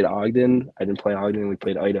we played Ogden. I didn't play Ogden. We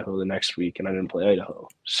played Idaho the next week and I didn't play Idaho.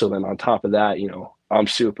 So then on top of that, I'm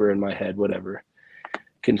super in my head, whatever.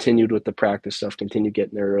 Continued with the practice stuff, continued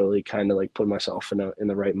getting there early, kind of like put myself in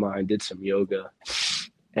the right mind, did some yoga.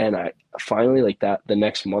 And I finally like that the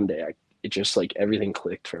next Monday, it just like everything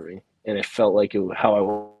clicked for me. And it felt like how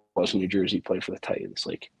I was in New Jersey, played for the Titans.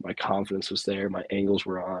 Like my confidence was there, my angles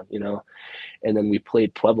were on, and then we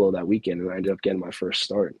played Pueblo that weekend and I ended up getting my first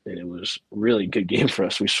start. And it was a really good game for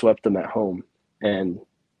us. We swept them at home. And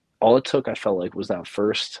all it took, I felt like, was that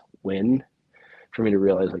first win for me to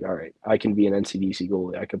realize, like, all right, I can be an NCDC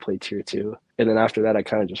goalie. I can play tier 2. And then after that, I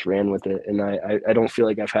kind of just ran with it. And I don't feel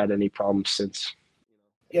like I've had any problems since.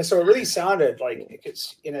 Yeah, so it really sounded like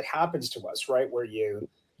and it happens to us, right, where you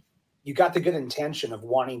got the good intention of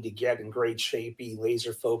wanting to get in great shape, be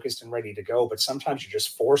laser focused and ready to go, but sometimes you're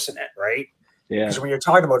just forcing it, right? Yeah. Because when you're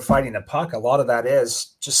talking about fighting the puck, a lot of that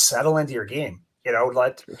is just settle into your game,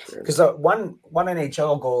 because one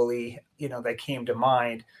NHL goalie, that came to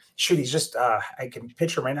mind. Shoot, he's just I can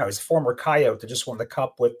picture him right now. He's a former Coyote that just won the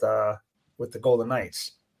cup with the Golden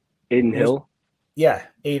Knights. Aiden Hill? Yeah,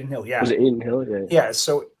 Aiden Hill. Yeah. Was it Aiden Hill? Yeah. Yeah.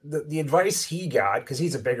 So the advice he got, because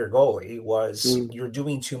he's a bigger goalie, was you're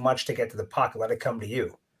doing too much to get to the puck. Let it come to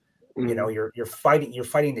you. You're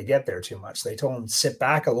fighting to get there too much. They told him sit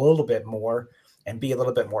back a little bit more and be a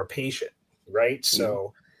little bit more patient. Right.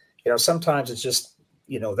 So, sometimes it's just,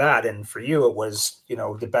 that. And for you, it was,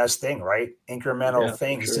 the best thing, right? Incremental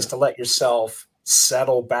things, just to let yourself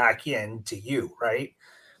settle back into you. Right.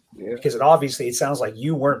 because it sounds like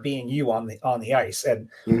you weren't being you on the ice. And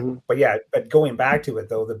but going back to it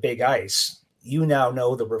though, the big ice, you now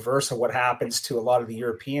know the reverse of what happens to a lot of the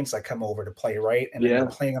Europeans that come over to play, right? And then they're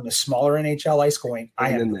playing on the smaller NHL ice going, I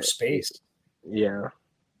have no space. Yeah.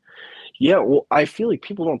 Yeah, well, I feel like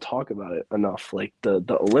people don't talk about it enough. Like the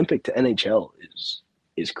Olympic to NHL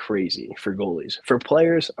is crazy for goalies. For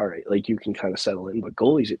players, all right, like you can kind of settle in, but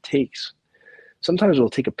goalies, sometimes it'll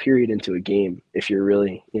take a period into a game if you're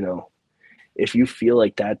really, if you feel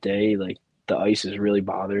like that day, like the ice is really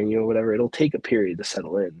bothering you or whatever, it'll take a period to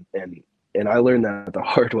settle in. And I learned that the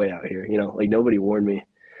hard way out here, like nobody warned me,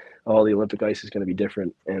 oh, the Olympic ice is going to be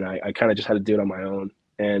different. And I kind of just had to do it on my own.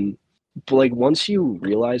 But like once you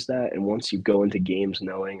realize that, and once you go into games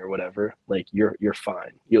knowing or whatever, like you're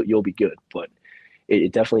fine, you'll be good. But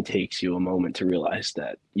it definitely takes you a moment to realize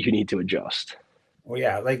that you need to adjust. Well,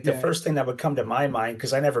 yeah, like the first thing that would come to my mind,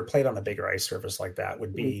 because I never played on a bigger ice surface like that,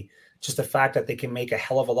 would be just the fact that they can make a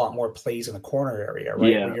hell of a lot more plays in the corner area,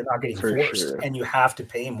 right? Yeah, where you're not getting forced, and you have to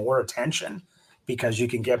pay more attention because you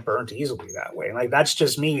can get burnt easily that way. And like that's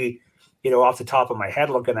just me, off the top of my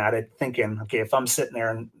head looking at it, thinking, okay, if I'm sitting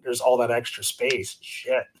there and there's all that extra space,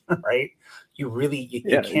 shit, right? You really you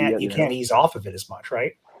can't ease off of it as much,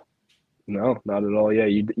 right? No, not at all. Yeah,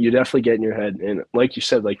 you definitely get in your head, and like you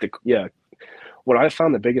said, like what I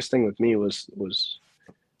found the biggest thing with me was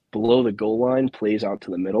below the goal line plays out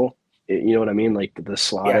to the middle. You know what I mean? Like the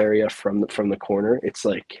slot area from the corner. It's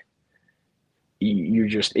like you're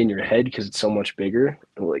just in your head because it's so much bigger.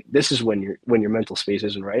 Like this is when your mental space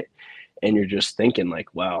isn't right, and you're just thinking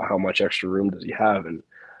like, wow, how much extra room does he have? And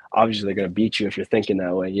obviously they're gonna beat you if you're thinking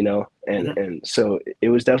that way, And so it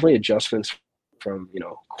was definitely adjustments from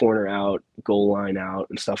corner out, goal line out,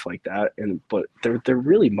 and stuff like that. But they're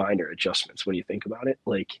really minor adjustments when you think about it.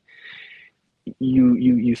 Like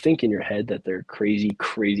you think in your head that they're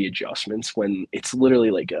crazy adjustments when it's literally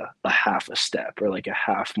like a half a step or like a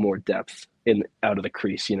half more depth out of the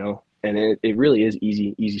crease, and it really is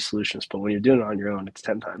easy solutions. But when you're doing it on your own, it's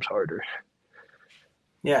 10 times harder.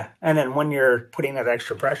 Yeah, and then when you're putting that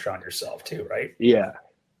extra pressure on yourself too, right? Yeah,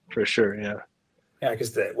 for sure. Yeah. Yeah,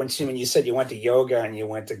 because when you said you went to yoga and you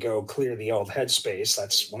went to go clear the old headspace,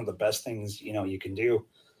 that's one of the best things you can do.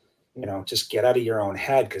 Just get out of your own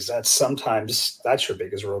head, because that's your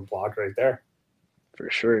biggest roadblock right there.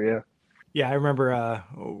 For sure, yeah. Yeah, I remember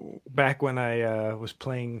back when I was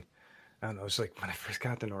playing. I don't know, it was like when I first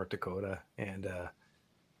got to North Dakota and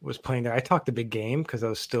was playing there. I talked a big game because I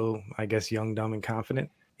was still, I guess, young, dumb, and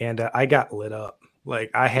confident, and I got lit up.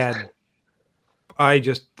 Like I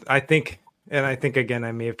think. And I think, again,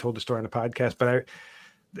 I may have told the story on the podcast, but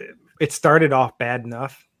it started off bad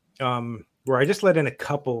enough where I just let in a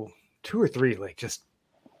couple, 2 or 3, like just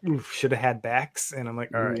should have had backs. And I'm like,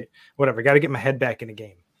 all right, whatever. Got to get my head back in the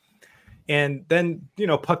game. And then,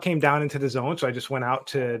 puck came down into the zone. So I just went out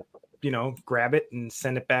to, grab it and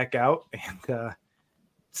send it back out. And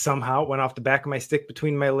somehow it went off the back of my stick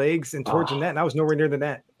between my legs and towards the net. And I was nowhere near the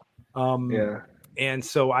net. And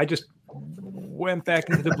so I just went back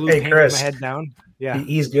into the blue paint with my head down. Yeah,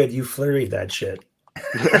 he's good. You flurried that shit.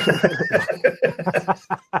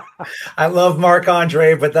 I love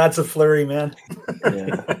Marc-Andre, but that's a flurry, man.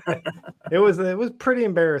 Yeah. It was pretty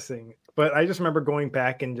embarrassing, but I just remember going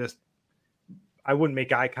back and I wouldn't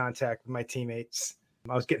make eye contact with my teammates.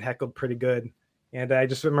 I was getting heckled pretty good, and I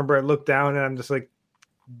just remember I looked down and I'm just like,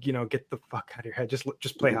 get the fuck out of your head.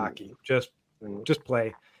 Just play hockey. Just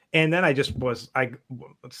play. And then I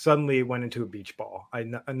suddenly went into a beach ball.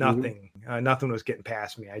 Nothing was getting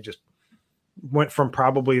past me. I just went from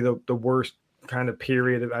probably the worst kind of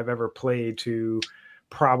period I've ever played to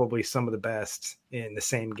probably some of the best in the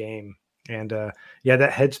same game. And that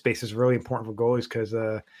headspace is really important for goalies because,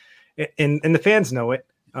 and the fans know it.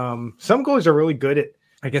 Some goalies are really good at,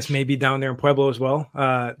 I guess maybe down there in Pueblo as well,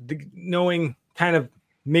 knowing kind of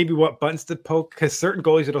maybe what buttons to poke, because certain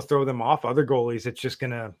goalies, it'll throw them off. Other goalies, it's just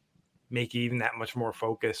going to make you even that much more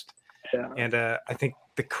focused. Yeah. And I think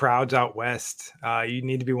the crowds out west, you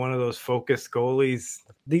need to be one of those focused goalies.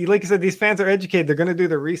 Like I said, these fans are educated. They're going to do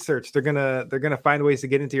the research. They're going to find ways to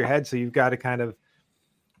get into your head. So you've got to kind of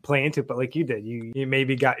play into it. But like you did, you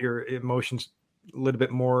maybe got your emotions a little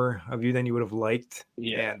bit more of you than you would have liked.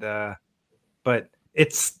 Yeah. And but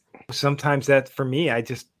it's sometimes that for me,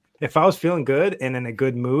 if I was feeling good and in a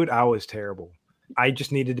good mood, I was terrible. I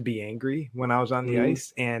just needed to be angry when I was on the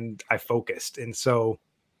ice, and I focused. And so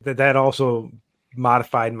that also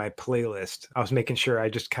modified my playlist. I was making sure I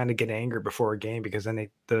just kind of get angry before a game, because then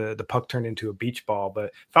the puck turned into a beach ball.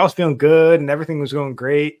 But if I was feeling good and everything was going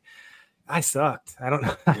great, I sucked. I don't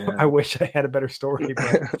know. Yeah. I wish I had a better story,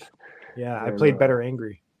 but I played better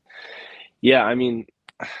angry. Yeah, I mean,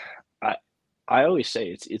 I I always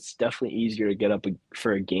say it's definitely easier to get up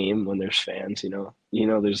for a game when there's fans.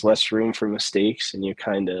 There's less room for mistakes, and you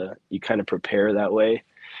kind of prepare that way.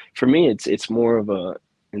 For me, it's more of a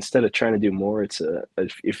instead of trying to do more, it's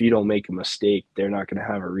if you don't make a mistake, they're not going to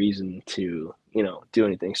have a reason to do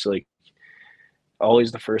anything. So like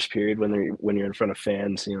always the first period when you're in front of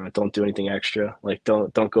fans, don't do anything extra. Like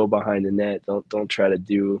don't go behind the net. Don't try to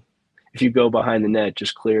do. If you go behind the net,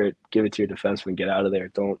 just clear it, give it to your defenseman, get out of there.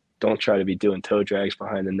 Don't try to be doing toe drags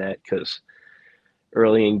behind the net because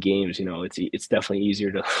early in games, it's definitely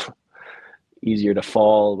easier to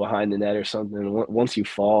fall behind the net or something. Once you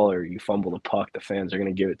fall or you fumble the puck, the fans are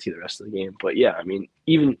going to give it to you the rest of the game. But yeah, I mean,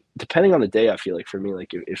 even depending on the day, I feel like for me,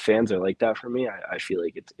 like if fans are like that for me, I feel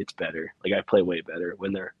like it's better. Like I play way better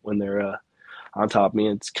when they're on top of me.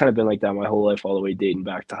 It's kind of been like that my whole life, all the way dating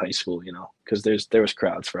back to high school. Because there was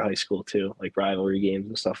crowds for high school too, like rivalry games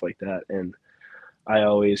and stuff like that. And I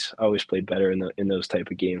always played better in those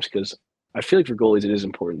type of games because I feel like for goalies it is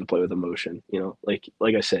important to play with emotion. Like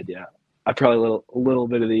I said, yeah, I probably let a little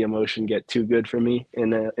bit of the emotion get too good for me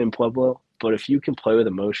in Pueblo. But if you can play with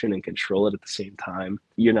emotion and control it at the same time,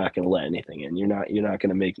 you're not going to let anything in. You're not going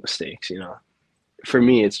to make mistakes. For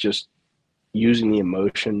me, it's just using the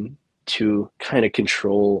emotion to kind of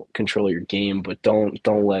control your game, but don't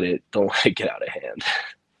let it get out of hand.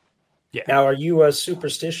 Yeah. Now, are you a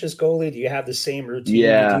superstitious goalie? Do you have the same routine you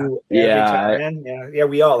do every time in? Yeah,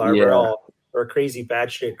 we all are. Yeah. We're a crazy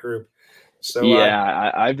batshit group. So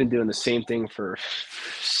yeah, I've been doing the same thing for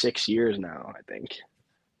 6 years now, I think.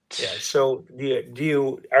 Yeah. So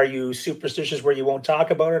are you superstitious where you won't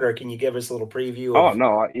talk about it, or can you give us a little preview? Oh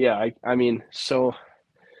no, yeah. I mean, so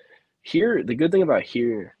here the good thing about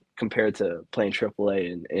here compared to playing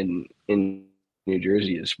AAA in New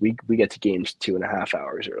Jersey is we get to games 2.5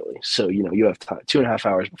 hours early. So you have time, 2.5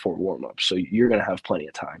 hours before warm up. So you're gonna have plenty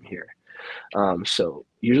of time here. So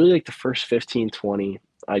usually like the first 15, 20,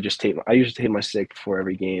 I usually take my stick before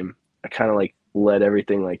every game. I kind of like let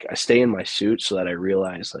everything, like I stay in my suit so that I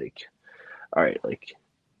realize like, all right, like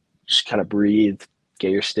just kind of breathe,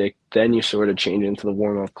 get your stick. Then you sort of change into the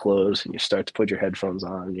warm up clothes and you start to put your headphones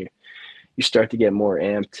on. And you start to get more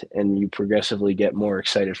amped and you progressively get more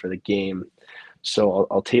excited for the game. So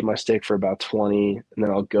I'll tape my stick for about 20 and then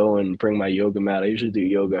I'll go and bring my yoga mat. I usually do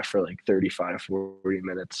yoga for like 35, 40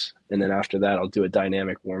 minutes. And then after that, I'll do a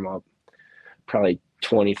dynamic warm up, probably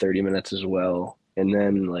 20, 30 minutes as well. And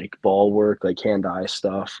then like ball work, like hand-eye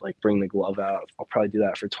stuff, like bring the glove out. I'll probably do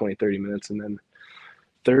that for 20, 30 minutes. And then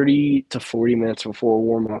 30 to 40 minutes before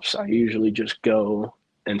warm-ups, I usually just go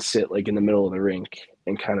and sit like in the middle of the rink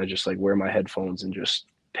and kind of just like wear my headphones and just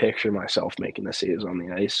picture myself making the saves on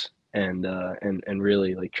the ice and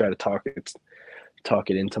really like try to talk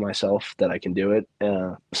it into myself that I can do it,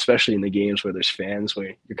 especially in the games where there's fans,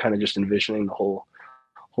 where you're kind of just envisioning the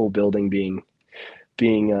whole building being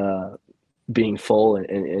full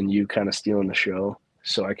and you kind of stealing the show.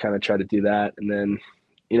 So I kind of try to do that, and then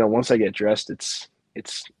once I get dressed, it's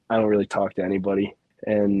I don't really talk to anybody,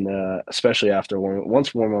 and especially after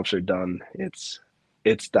once warm-ups are done, it's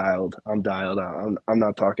dialed. I'm dialed out. I'm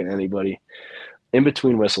not talking to anybody. In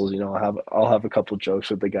between whistles, I'll have a couple jokes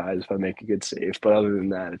with the guys if I make a good save. But other than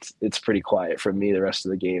that, it's pretty quiet for me the rest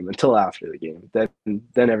of the game until after the game.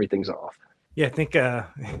 Then everything's off. Yeah, I think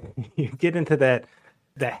you get into that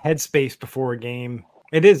headspace before a game.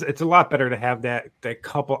 It's a lot better to have that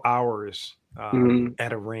couple hours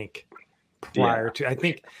at a rink prior to.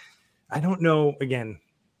 I don't know. Again,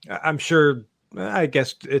 I'm sure. I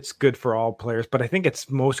guess it's good for all players, but I think it's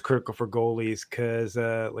most critical for goalies because,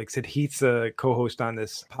 like I said, Heath's a co-host on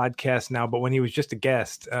this podcast now, but when he was just a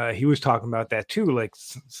guest, he was talking about that too. Like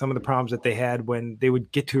some of the problems that they had when they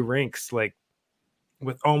would get to rinks, like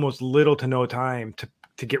with almost little to no time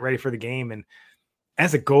to get ready for the game. And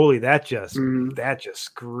as a goalie, that just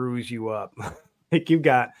screws you up. Like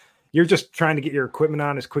you're just trying to get your equipment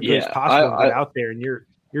on as quickly as possible and get out there, and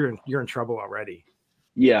you're in trouble already.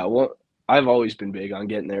 Yeah, well, I've always been big on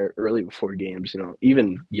getting there early before games,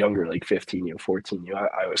 even younger, like 15, 14,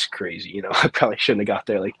 I was crazy, I probably shouldn't have got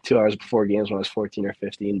there like 2 hours before games when I was 14 or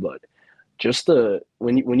 15, but just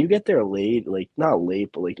when you get there late, like not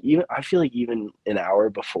late, but like even, I feel like even an hour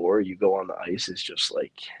before you go on the ice is just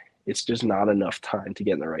like, it's just not enough time to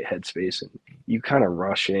get in the right headspace, and you kind of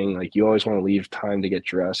rushing, like you always want to leave time to get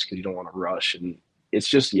dressed because you don't want to rush, and it's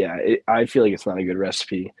just, I feel like it's not a good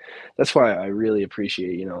recipe. That's why I really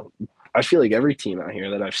appreciate, I feel like every team out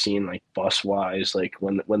here that I've seen, like bus wise, like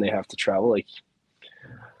when they have to travel, like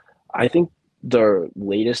I think the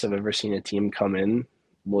latest I've ever seen a team come in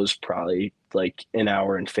was probably like an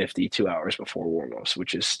hour and 50, 2 hours before warm-ups,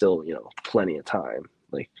 which is still, plenty of time.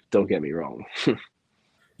 Like, don't get me wrong.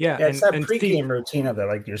 Yeah, Yeah, it's that and pregame routine of it,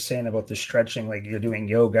 like you're saying about the stretching, like you're doing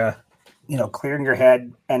yoga, clearing your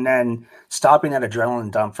head and then stopping that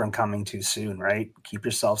adrenaline dump from coming too soon, right? Keep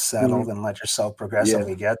yourself settled and let yourself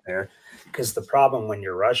progressively get there. Because the problem when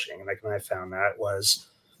you're rushing, like when I found that was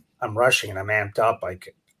I'm rushing and I'm amped up,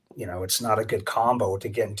 like, it's not a good combo to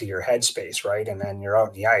get into your headspace, right? And then you're out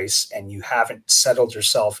on the ice and you haven't settled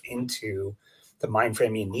yourself into the mind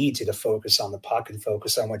frame you need to focus on the puck and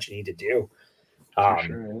focus on what you need to do. For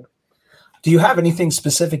sure. Do you have anything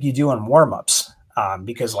specific you do on warm-ups?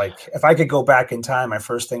 Because like if I could go back in time, my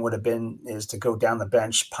first thing would have been is to go down the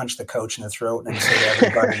bench, punch the coach in the throat and say to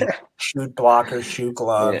everybody, shoot blocker, shoot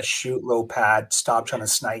glove, shoot low pad, stop trying to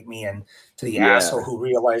snipe me. And to the asshole who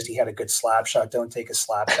realized he had a good slap shot, don't take a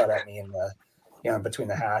slap shot at me in the between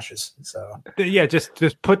the hashes. So yeah, just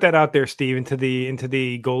put that out there, Steve, into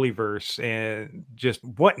the goalie verse, and just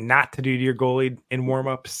what not to do to your goalie in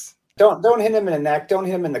warm-ups. Don't hit him in the neck. Don't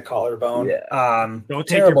hit him in the collarbone. Yeah. Don't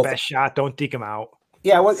take your best shot. Don't deke him out.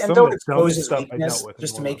 Yeah, well, and don't expose his weakness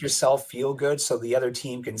just to make yourself feel good so the other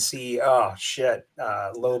team can see, oh, shit,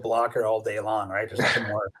 low blocker all day long, right? There's nothing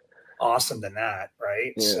more awesome than that,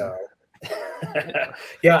 right? Yeah. So,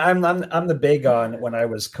 yeah, I'm the big on when I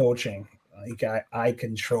was coaching. Like I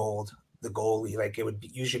controlled the goalie. Like it would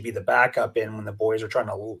usually be the backup in when the boys are trying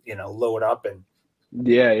to, load up and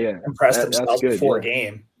impress themselves before a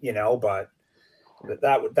game, but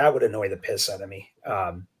that would annoy the piss out of me.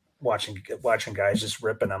 Watching guys just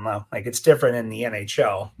ripping them up. Like it's different in the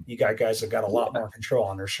NHL. You got guys that got a lot more control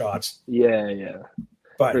on their shots. Yeah.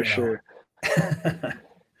 But for sure.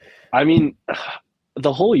 I mean,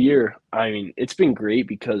 the whole year, it's been great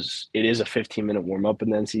because it is a 15-minute warm-up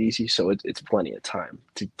in the NCDC, so it's plenty of time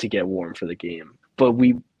to get warm for the game. But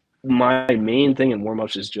my main thing in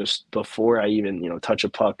warm-ups is just before I even, touch a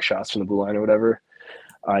puck, shots from the blue line or whatever,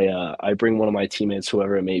 I bring one of my teammates,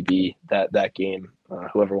 whoever it may be, that game,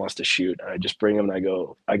 whoever wants to shoot. I just bring them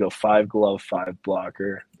and I go 5 glove, 5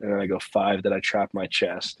 blocker, and then I go 5 that I trap my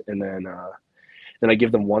chest, and then I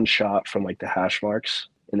give them 1 shot from like the hash marks,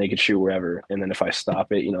 and they can shoot wherever. And then if I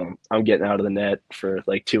stop it, I'm getting out of the net for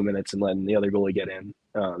like 2 minutes and letting the other goalie get in.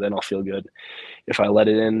 Then I'll feel good. If I let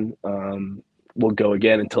it in, we'll go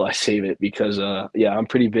again until I save it because I'm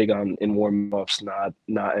pretty big on in warm-ups not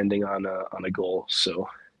ending on a goal. So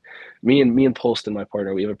me and Polston, my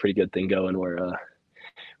partner, we have a pretty good thing going where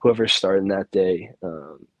whoever's starting that day,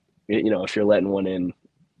 if you're letting one in,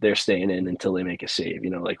 they're staying in until they make a save.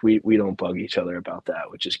 Like we don't bug each other about that,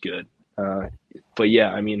 which is good. But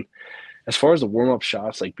yeah, as far as the warm-up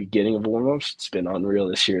shots, like beginning of warm-ups, it's been unreal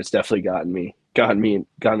this year. It's definitely gotten me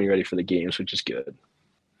ready for the games, which is good.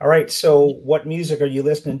 All right. So what music are you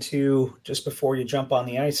listening to just before you jump on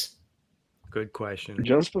the ice? Good question.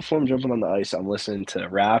 Just before I'm jumping on the ice, I'm listening to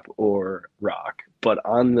rap or rock. But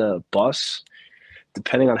on the bus,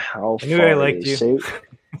 depending on how far it is,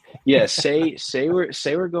 say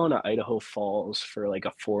we're going to Idaho Falls for like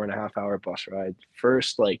a 4.5-hour bus ride.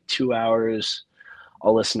 First, like 2 hours,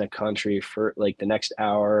 I'll listen to country. For like the next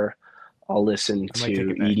hour, I'll listen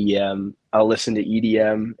to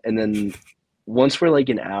EDM. And then once we're like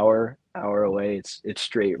an hour away, it's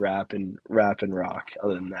straight rap and rock.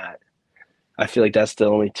 Other than that, I feel like that's the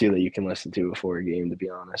only 2 that you can listen to before a game. To be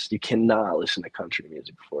honest, you cannot listen to country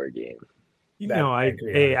music before a game.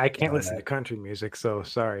 I can't listen to country music, so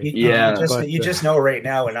sorry. You just know right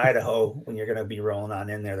now in Idaho when you're going to be rolling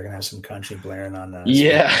on in there, they're going to have some country blaring on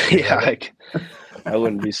that. I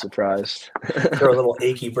wouldn't be surprised. Throw a little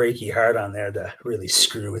achy breaky heart on there to really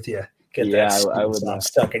screw with you. Get I would not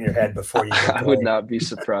stuck in your head before you. I would not be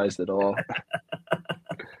surprised at all.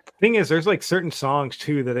 Thing is, there's like certain songs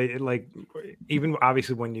too that I like. Even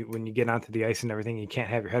obviously when you get onto the ice and everything, you can't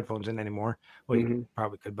have your headphones in anymore. Well, you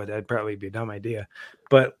probably could, but that'd probably be a dumb idea.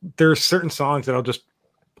 But there's certain songs that I'll just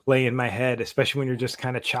play in my head, especially when you're just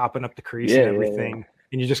kind of chopping up the crease and everything,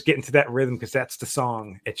 and you just get into that rhythm because that's the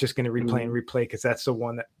song. It's just going to replay and replay because that's the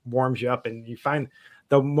one that warms you up, and you find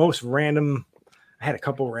the most random. I had a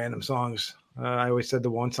couple random songs. I always said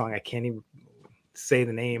the one song I can't even say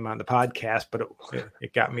the name on the podcast, but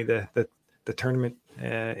it got me the tournament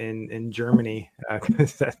in Germany.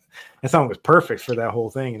 That song was perfect for that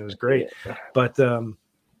whole thing, and it was great. But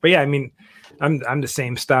yeah, I'm the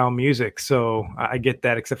same style music, so I get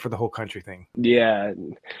that, except for the whole country thing. Yeah,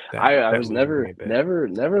 I was never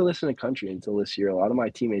listening to country until this year. A lot of my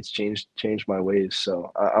teammates changed my ways,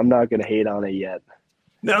 so I'm not gonna hate on it yet.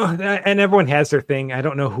 No, and everyone has their thing. I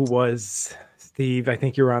don't know who was Steve, I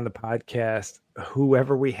think you were on the podcast.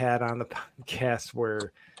 Whoever we had on the podcast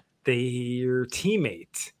where your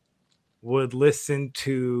teammate would listen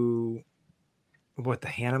to the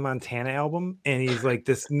Hannah Montana album, and he's like,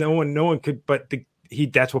 "This no one could," but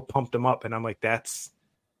that's what pumped him up, and I'm like,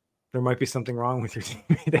 there might be something wrong with your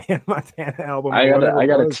teammate. The Hannah Montana album. I got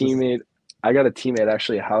a teammate. I got a teammate,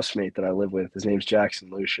 actually a housemate that I live with. His name's Jackson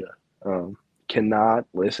Lucia. Cannot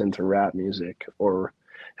listen to rap music, or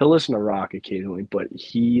he'll listen to rock occasionally, but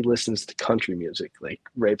he listens to country music like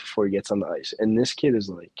right before he gets on the ice. And this kid is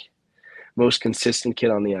like most consistent kid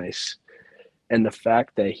on the ice. And the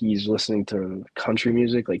fact that he's listening to country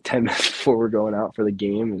music like 10 minutes before we're going out for the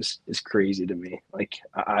game is crazy to me. Like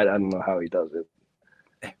I don't know how he does it.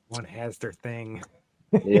 Everyone has their thing.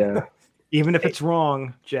 Yeah. Even if it's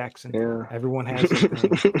wrong, Jackson. Yeah. Everyone has their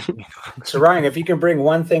thing. So Ryan, if you can bring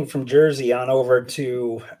one thing from Jersey on over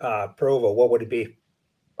to Provo, what would it be?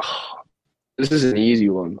 This is an easy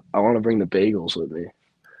one. I want to bring the bagels with me.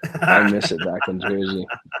 I miss it back in Jersey.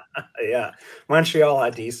 Yeah. Montreal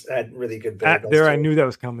had really good bagels. There, too. I knew that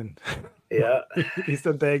was coming. Yeah. He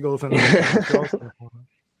said bagels. And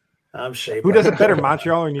I'm shaping. Who does it better,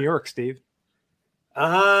 Montreal or New York, Steve?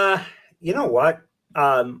 You know what?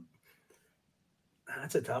 That's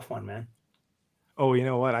a tough one, man. Oh, you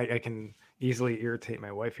know what? I can easily irritate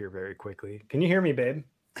my wife here very quickly. Can you hear me, babe?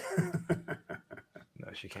 No,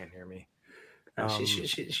 she can't hear me.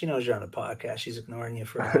 She knows you're on a podcast. She's ignoring you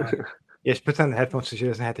for a while. Yeah, she puts on the headphones so she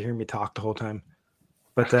doesn't have to hear me talk the whole time.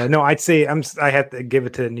 But no, I'd say I have to give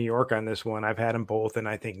it to New York on this one. I've had them both, and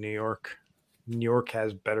I think New York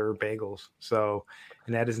has better bagels. So,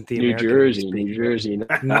 and that isn't the New Jersey,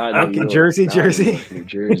 not New Jersey. New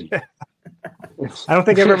Jersey. I don't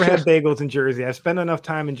think I've ever had bagels in Jersey. I've spent enough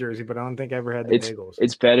time in Jersey, but I don't think I ever had the bagels.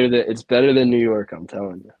 It's better than New York, I'm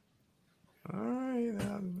telling you. All right.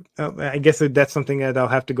 I guess that's something that I'll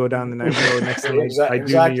have to go down the road next time I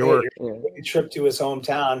do New York. A trip to his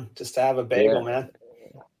hometown just to have a bagel, man.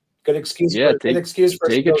 Good excuse.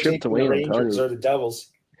 Take a trip to Wayne, the Rangers or the Devils.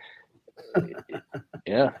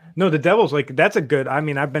 Yeah. No, the Devils, that's a good. I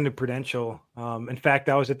mean, I've been to Prudential. In fact,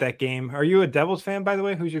 I was at that game. Are you a Devils fan, by the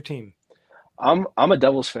way? Who's your team? I'm a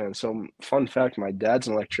Devils fan. So, fun fact: my dad's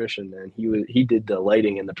an electrician, and he did the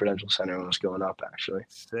lighting in the Prudential Center when it was going up. Actually,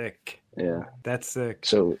 sick. Yeah, that's sick.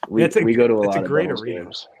 So we go to a lot of Devils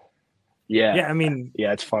games. Yeah, yeah. I mean,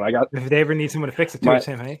 yeah, it's fun. If they ever need someone to fix it, it's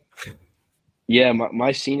him, hey. Yeah,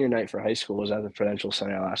 my senior night for high school was at the Prudential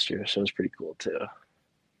Center last year, so it was pretty cool too.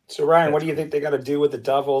 So Ryan, what do you think they got to do with the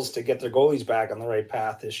Devils to get their goalies back on the right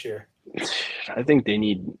path this year? I think they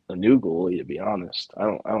need a new goalie, to be honest.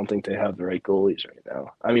 I don't think they have the right goalies right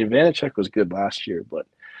now. I mean, Vanacek was good last year, but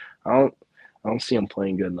I don't see him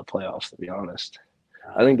playing good in the playoffs, to be honest.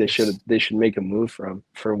 I think they should make a move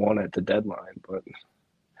for one at the deadline, but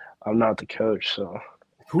I'm not the coach, so.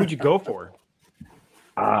 Who would you go for?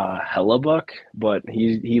 Hellebuck, but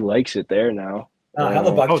he likes it there now.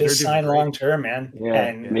 Hellebuck just signed long term, man. Yeah,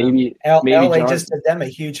 and maybe LA just did them a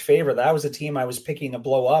huge favor. That was a team I was picking to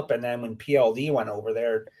blow up, and then when PLD went over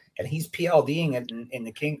there, and he's PLDing it in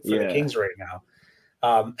the the Kings right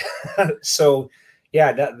now. So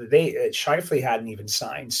yeah, Scheifele hadn't even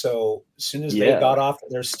signed. So as soon as they got off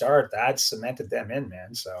their start, that cemented them in,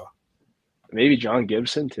 man. So maybe John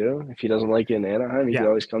Gibson too. If he doesn't like it in Anaheim, he can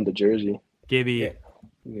always come to Jersey. Gibby.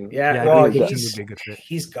 Yeah, well,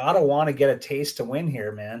 he's got to want to get a taste to win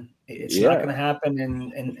here, man. It's not going to happen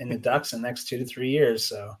in the Ducks in the next 2 to 3 years.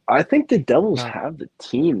 So I think the Devils have the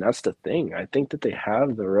team. That's the thing. I think that they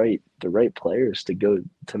have the right players to go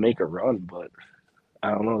to make a run, but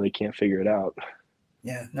I don't know. They can't figure it out.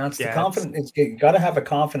 Yeah, no, it's the confident. You got to have a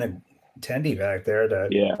confident attendee back there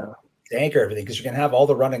to anchor everything, because you're going to have all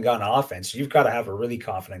the run and gun offense. You've got to have a really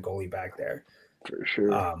confident goalie back there for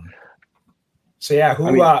sure. So yeah,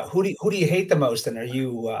 who do you hate the most? And are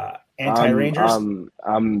you anti-Rangers?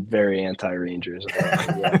 I'm very anti-Rangers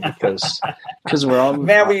because we're all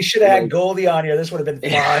man. We should have had Goldie on here. This would have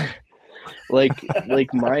been fun. like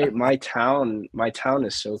my town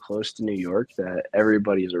is so close to New York that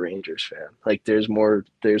everybody's a Rangers fan. Like there's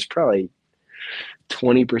probably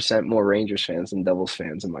 20% more Rangers fans than Devils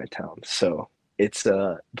fans in my town. So it's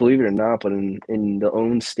believe it or not, but in the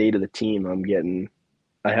own state of the team,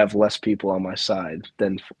 I have less people on my side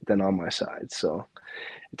than on my side. So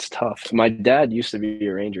it's tough. My dad used to be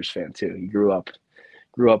a Rangers fan too. He grew up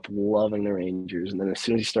loving the Rangers. And then as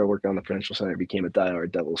soon as he started working on the Prudential Center, he became a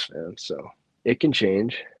diehard Devils fan. So it can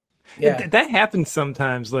change. Yeah. That happens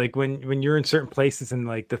sometimes, like when you're in certain places and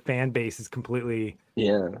like the fan base is completely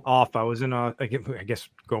off. I was in I guess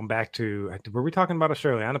going back to, were we talking about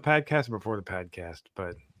Australia on the podcast or before the podcast?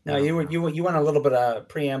 But no, you went a little bit of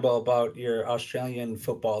preamble about your Australian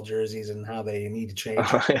football jerseys and how they need to change.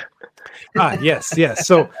 Yes.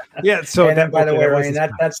 So and then, by the way, Ryan,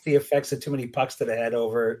 that's the effects of too many pucks to the head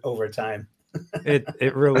over time.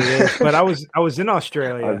 It really is. But I was in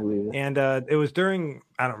Australia, and it was during,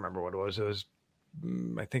 I don't remember what it was. It was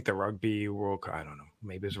I think the Rugby World Cup. I don't know.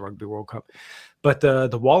 Maybe it was a Rugby World Cup. But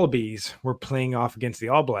the Wallabies were playing off against the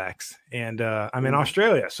All Blacks, and I'm in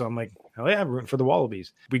Australia, so I'm like, oh yeah, I'm rooting for the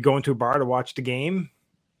Wallabies. We go into a bar to watch the game,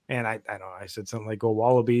 and I don't know, I said something like "Go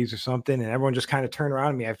Wallabies" or something, and everyone just kind of turned around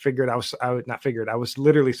at me. I was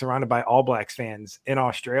literally surrounded by All Blacks fans in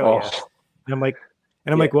Australia, and I'm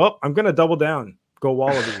like, well, I'm gonna double down, go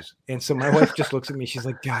Wallabies. And so my wife just looks at me, she's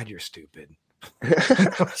like, God, you're stupid.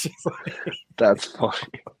 She's like, that's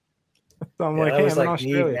funny. So I'm like, hey, I'm in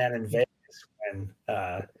Australia. Man, in Vegas when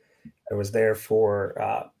I was there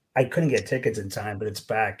for I couldn't get tickets in time, but it's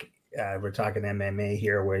back. We're talking MMA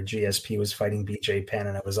here, where GSP was fighting BJ Penn,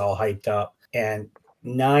 and it was all hyped up. And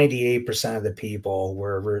 98% of the people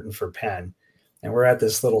were rooting for Penn. And we're at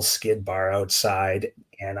this little skid bar outside,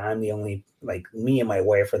 and I'm the only, like, me and my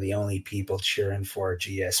wife are the only people cheering for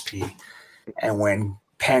GSP. And when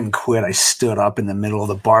Penn quit, I stood up in the middle of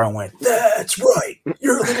the bar and went, "That's right,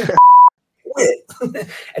 you're a little quit."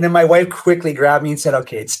 And then my wife quickly grabbed me and said,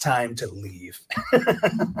 "Okay, it's time to leave."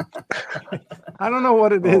 I don't know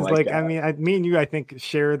what it is. Like, God. I mean, me and you, I think,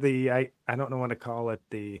 share the, I don't know what to call it,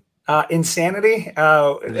 the insanity.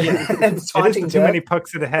 It is too many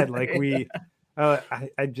pucks to the head. Like I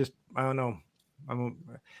don't know.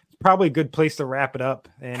 It's probably a good place to wrap it up,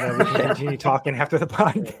 and we can continue talking after the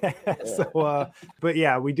podcast. So, but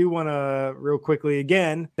yeah, we do want to real quickly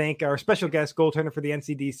again thank our special guest, goaltender for the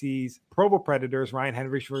NCDC's Provo Predators, Ryan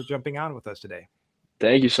Henry, for jumping on with us today.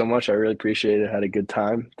 Thank you so much. I really appreciate it. Had a good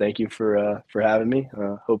time. Thank you for having me.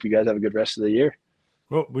 Hope you guys have a good rest of the year.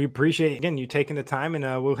 Well, we appreciate, again, you taking the time, and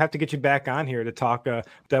we'll have to get you back on here to talk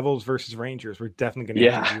Devils versus Rangers. We're definitely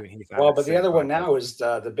going to interview you. Well, but the other one now is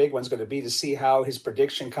the big one's going to be to see how his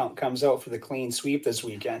prediction count comes out for the clean sweep this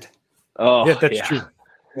weekend. Oh, yeah, that's true.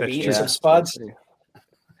 Maybe eating some Spuds.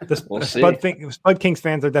 Spud Kings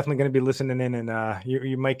fans are definitely going to be listening in, and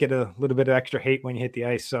you might get a little bit of extra hate when you hit the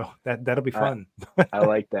ice, so that'll be fun. I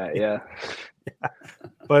like that, yeah.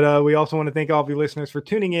 But we also want to thank all of you listeners for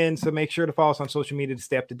tuning in, so make sure to follow us on social media to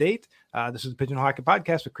stay up to date. This is the Pigeon Hockey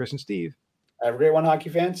Podcast with Chris and Steve. Have a great one, hockey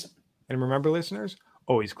fans. And remember, listeners,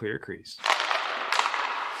 always clear your crease.